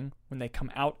streaming when they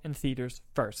come out in theaters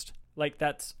first. Like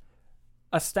that's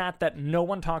a stat that no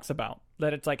one talks about.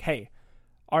 That it's like, hey,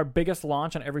 our biggest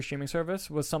launch on every streaming service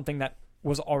was something that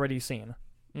was already seen,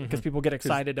 because people get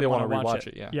excited and want to watch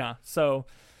it. Yeah. So,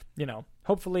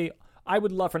 hopefully, I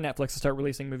would love for Netflix to start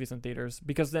releasing movies in theaters,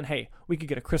 because then, hey, we could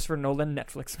get a Christopher Nolan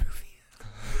Netflix movie.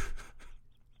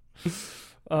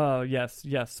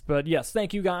 Yes. But yes,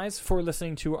 thank you guys for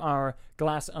listening to our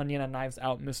Glass Onion and Knives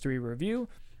Out mystery review.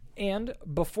 And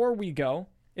before we go,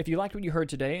 if you liked what you heard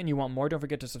today and you want more, don't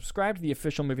forget to subscribe to the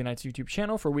official Movie Nights YouTube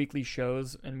channel for weekly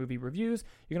shows and movie reviews.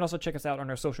 You can also check us out on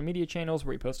our social media channels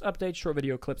where we post updates, short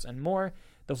video clips, and more.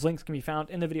 Those links can be found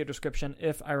in the video description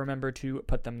if I remember to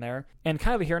put them there. And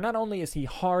Kyler here, not only is he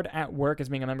hard at work as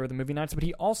being a member of the Movie Nights, but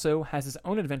he also has his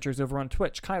own adventures over on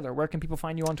Twitch. Kyler, where can people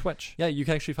find you on Twitch? Yeah, you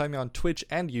can actually find me on Twitch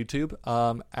and YouTube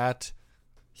at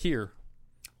here.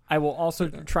 I will also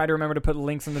try to remember to put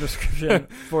links in the description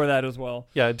for that as well.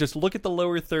 Yeah, just look at the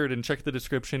lower third and check the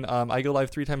description. I go live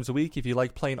 3 times a week. If you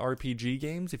like playing RPG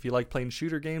games, if you like playing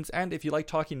shooter games, and if you like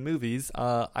talking movies,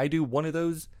 I do one of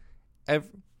those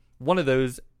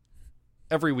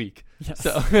every week. Yes.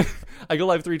 So I go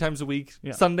live 3 times a week,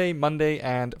 Sunday, Monday,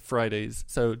 and Fridays.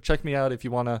 So check me out if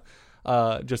you want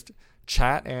to just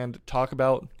chat and talk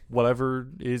about whatever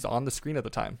is on the screen at the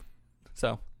time.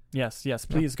 So... Yes,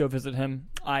 please go visit him.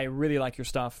 I really like your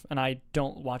stuff, and I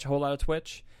don't watch a whole lot of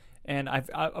Twitch. And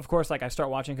of course, like I start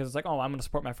watching because it's like, oh, I'm going to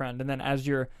support my friend. And then as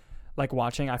you're like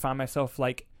watching, I find myself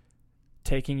like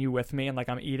taking you with me, and like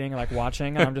I'm eating, like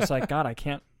watching, and I'm just like, God, I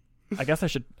can't. I guess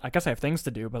I have things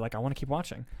to do, but like I want to keep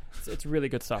watching. It's really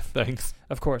good stuff. Thanks.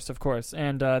 Of course.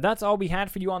 And that's all we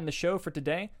had for you on the show for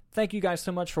today. Thank you guys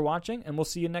so much for watching, and we'll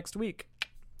see you next week.